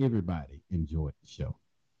everybody enjoyed the show.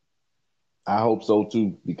 I hope so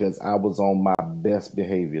too, because I was on my best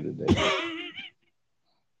behavior today.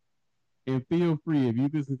 And feel free, if you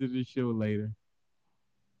listen to this show later,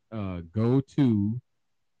 go to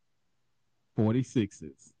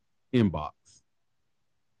 46's inbox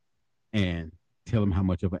and tell him how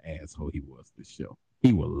much of an asshole he was this show.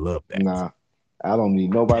 He will love that. Nah, I don't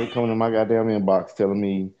need nobody coming in my goddamn inbox telling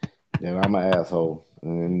me that I'm an asshole.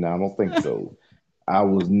 And I don't think so. I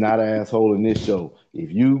was not an asshole in this show.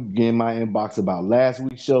 If you get in my inbox about last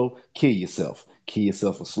week's show, kill yourself. Kill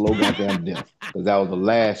yourself a slow goddamn death. Because that was the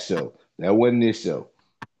last show. That wasn't this show.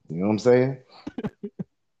 You know what I'm saying?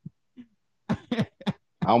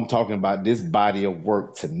 I'm talking about this body of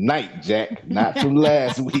work tonight, Jack, not from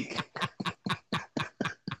last week.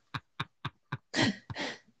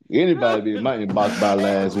 Anybody be in my inbox by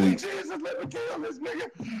last week.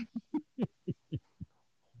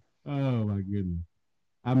 Oh my goodness.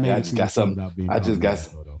 I just got something. I just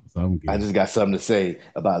got something to say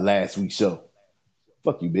about last week's show.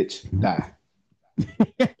 Fuck you, bitch. Die.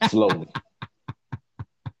 Slowly.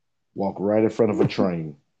 Walk right in front of a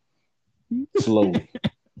train. Slowly.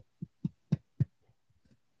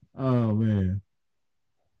 Oh man.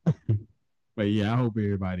 But yeah, I hope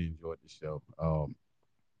everybody enjoyed the show.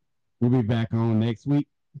 We'll be back on next week.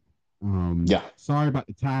 Yeah. Sorry about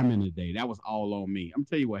the timing today. That was all on me. I'm gonna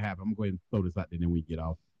tell you what happened. I'm going to throw this out there, then we get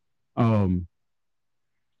off.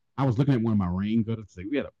 I was looking at one of my rain gutters.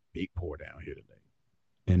 We had a big pour down here today,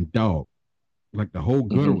 and dog, like the whole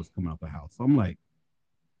gutter was coming out the house. So I'm like,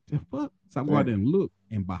 the fuck? So I go out there and look,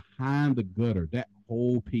 and behind the gutter, that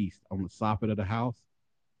whole piece on the soffit of the house,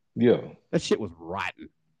 that shit was rotten.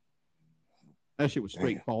 That shit was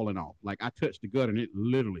straight falling off. Like I touched the gutter and it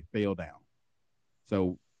literally fell down.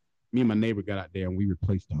 So me and my neighbor got out there and we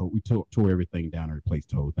replaced the whole. We tore everything down and replaced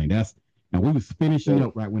the whole thing. Now we was finishing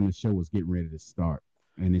up right when the show was getting ready to start,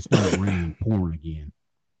 and it started raining, pouring again.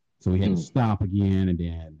 So we had to stop again, and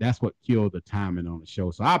then that's what killed the timing on the show.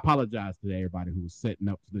 So I apologize to everybody who was setting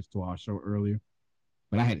up to listen to our show earlier,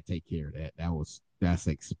 but I had to take care of that. That's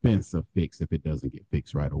expensive fix if it doesn't get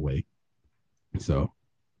fixed right away. So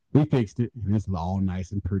we fixed it, and it's all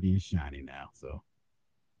nice and pretty and shiny now. So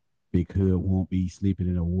Big Hood won't be sleeping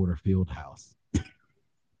in a water-filled house.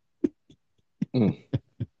 And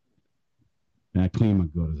I cleaned my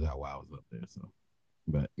gutters out while I was up there. So,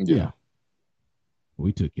 but yeah,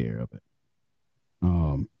 we took care of it.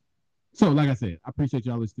 So like I said, I appreciate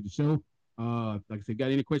y'all listening to the show. Like I said,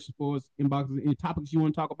 got any questions for us? Inboxes, any topics you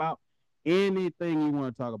want to talk about? Anything you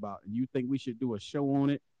want to talk about, and you think we should do a show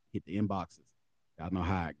on it? Hit the inboxes. Y'all know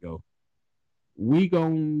how it go. We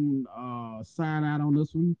gonna sign out on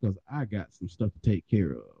this one because I got some stuff to take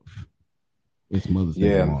care of. It's Mother's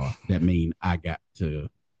Day tomorrow. That means I got to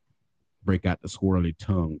break out the squirrely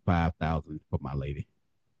tongue 5,000 for my lady.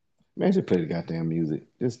 Man, just play the goddamn music.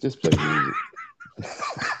 Just play the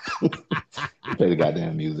music. Play the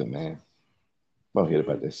goddamn music, man. Don't hear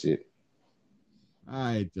about that shit. All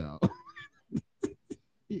right, y'all.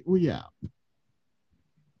 We out.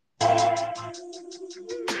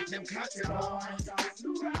 Them country boys on the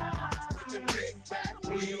ride, the big back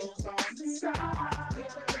wheels on the side, the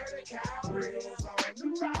dirty cow wheels on the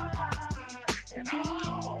ride, and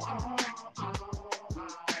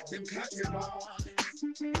them country boys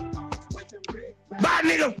with the big back. Bye,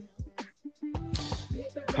 nigga.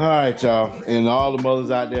 All right, y'all, and all the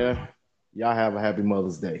mothers out there, y'all have a happy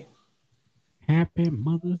Mother's Day. Happy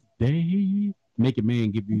Mother's Day. Make a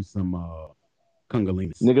man give you some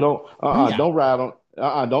cunnilingus. Nigga, don't ride on.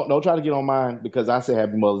 Don't try to get on mine because I say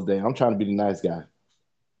Happy Mother's Day. I'm trying to be the nice guy.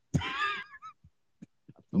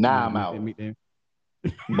 Now I'm out,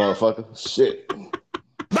 motherfucker. Shit.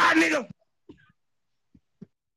 Bye, nigga.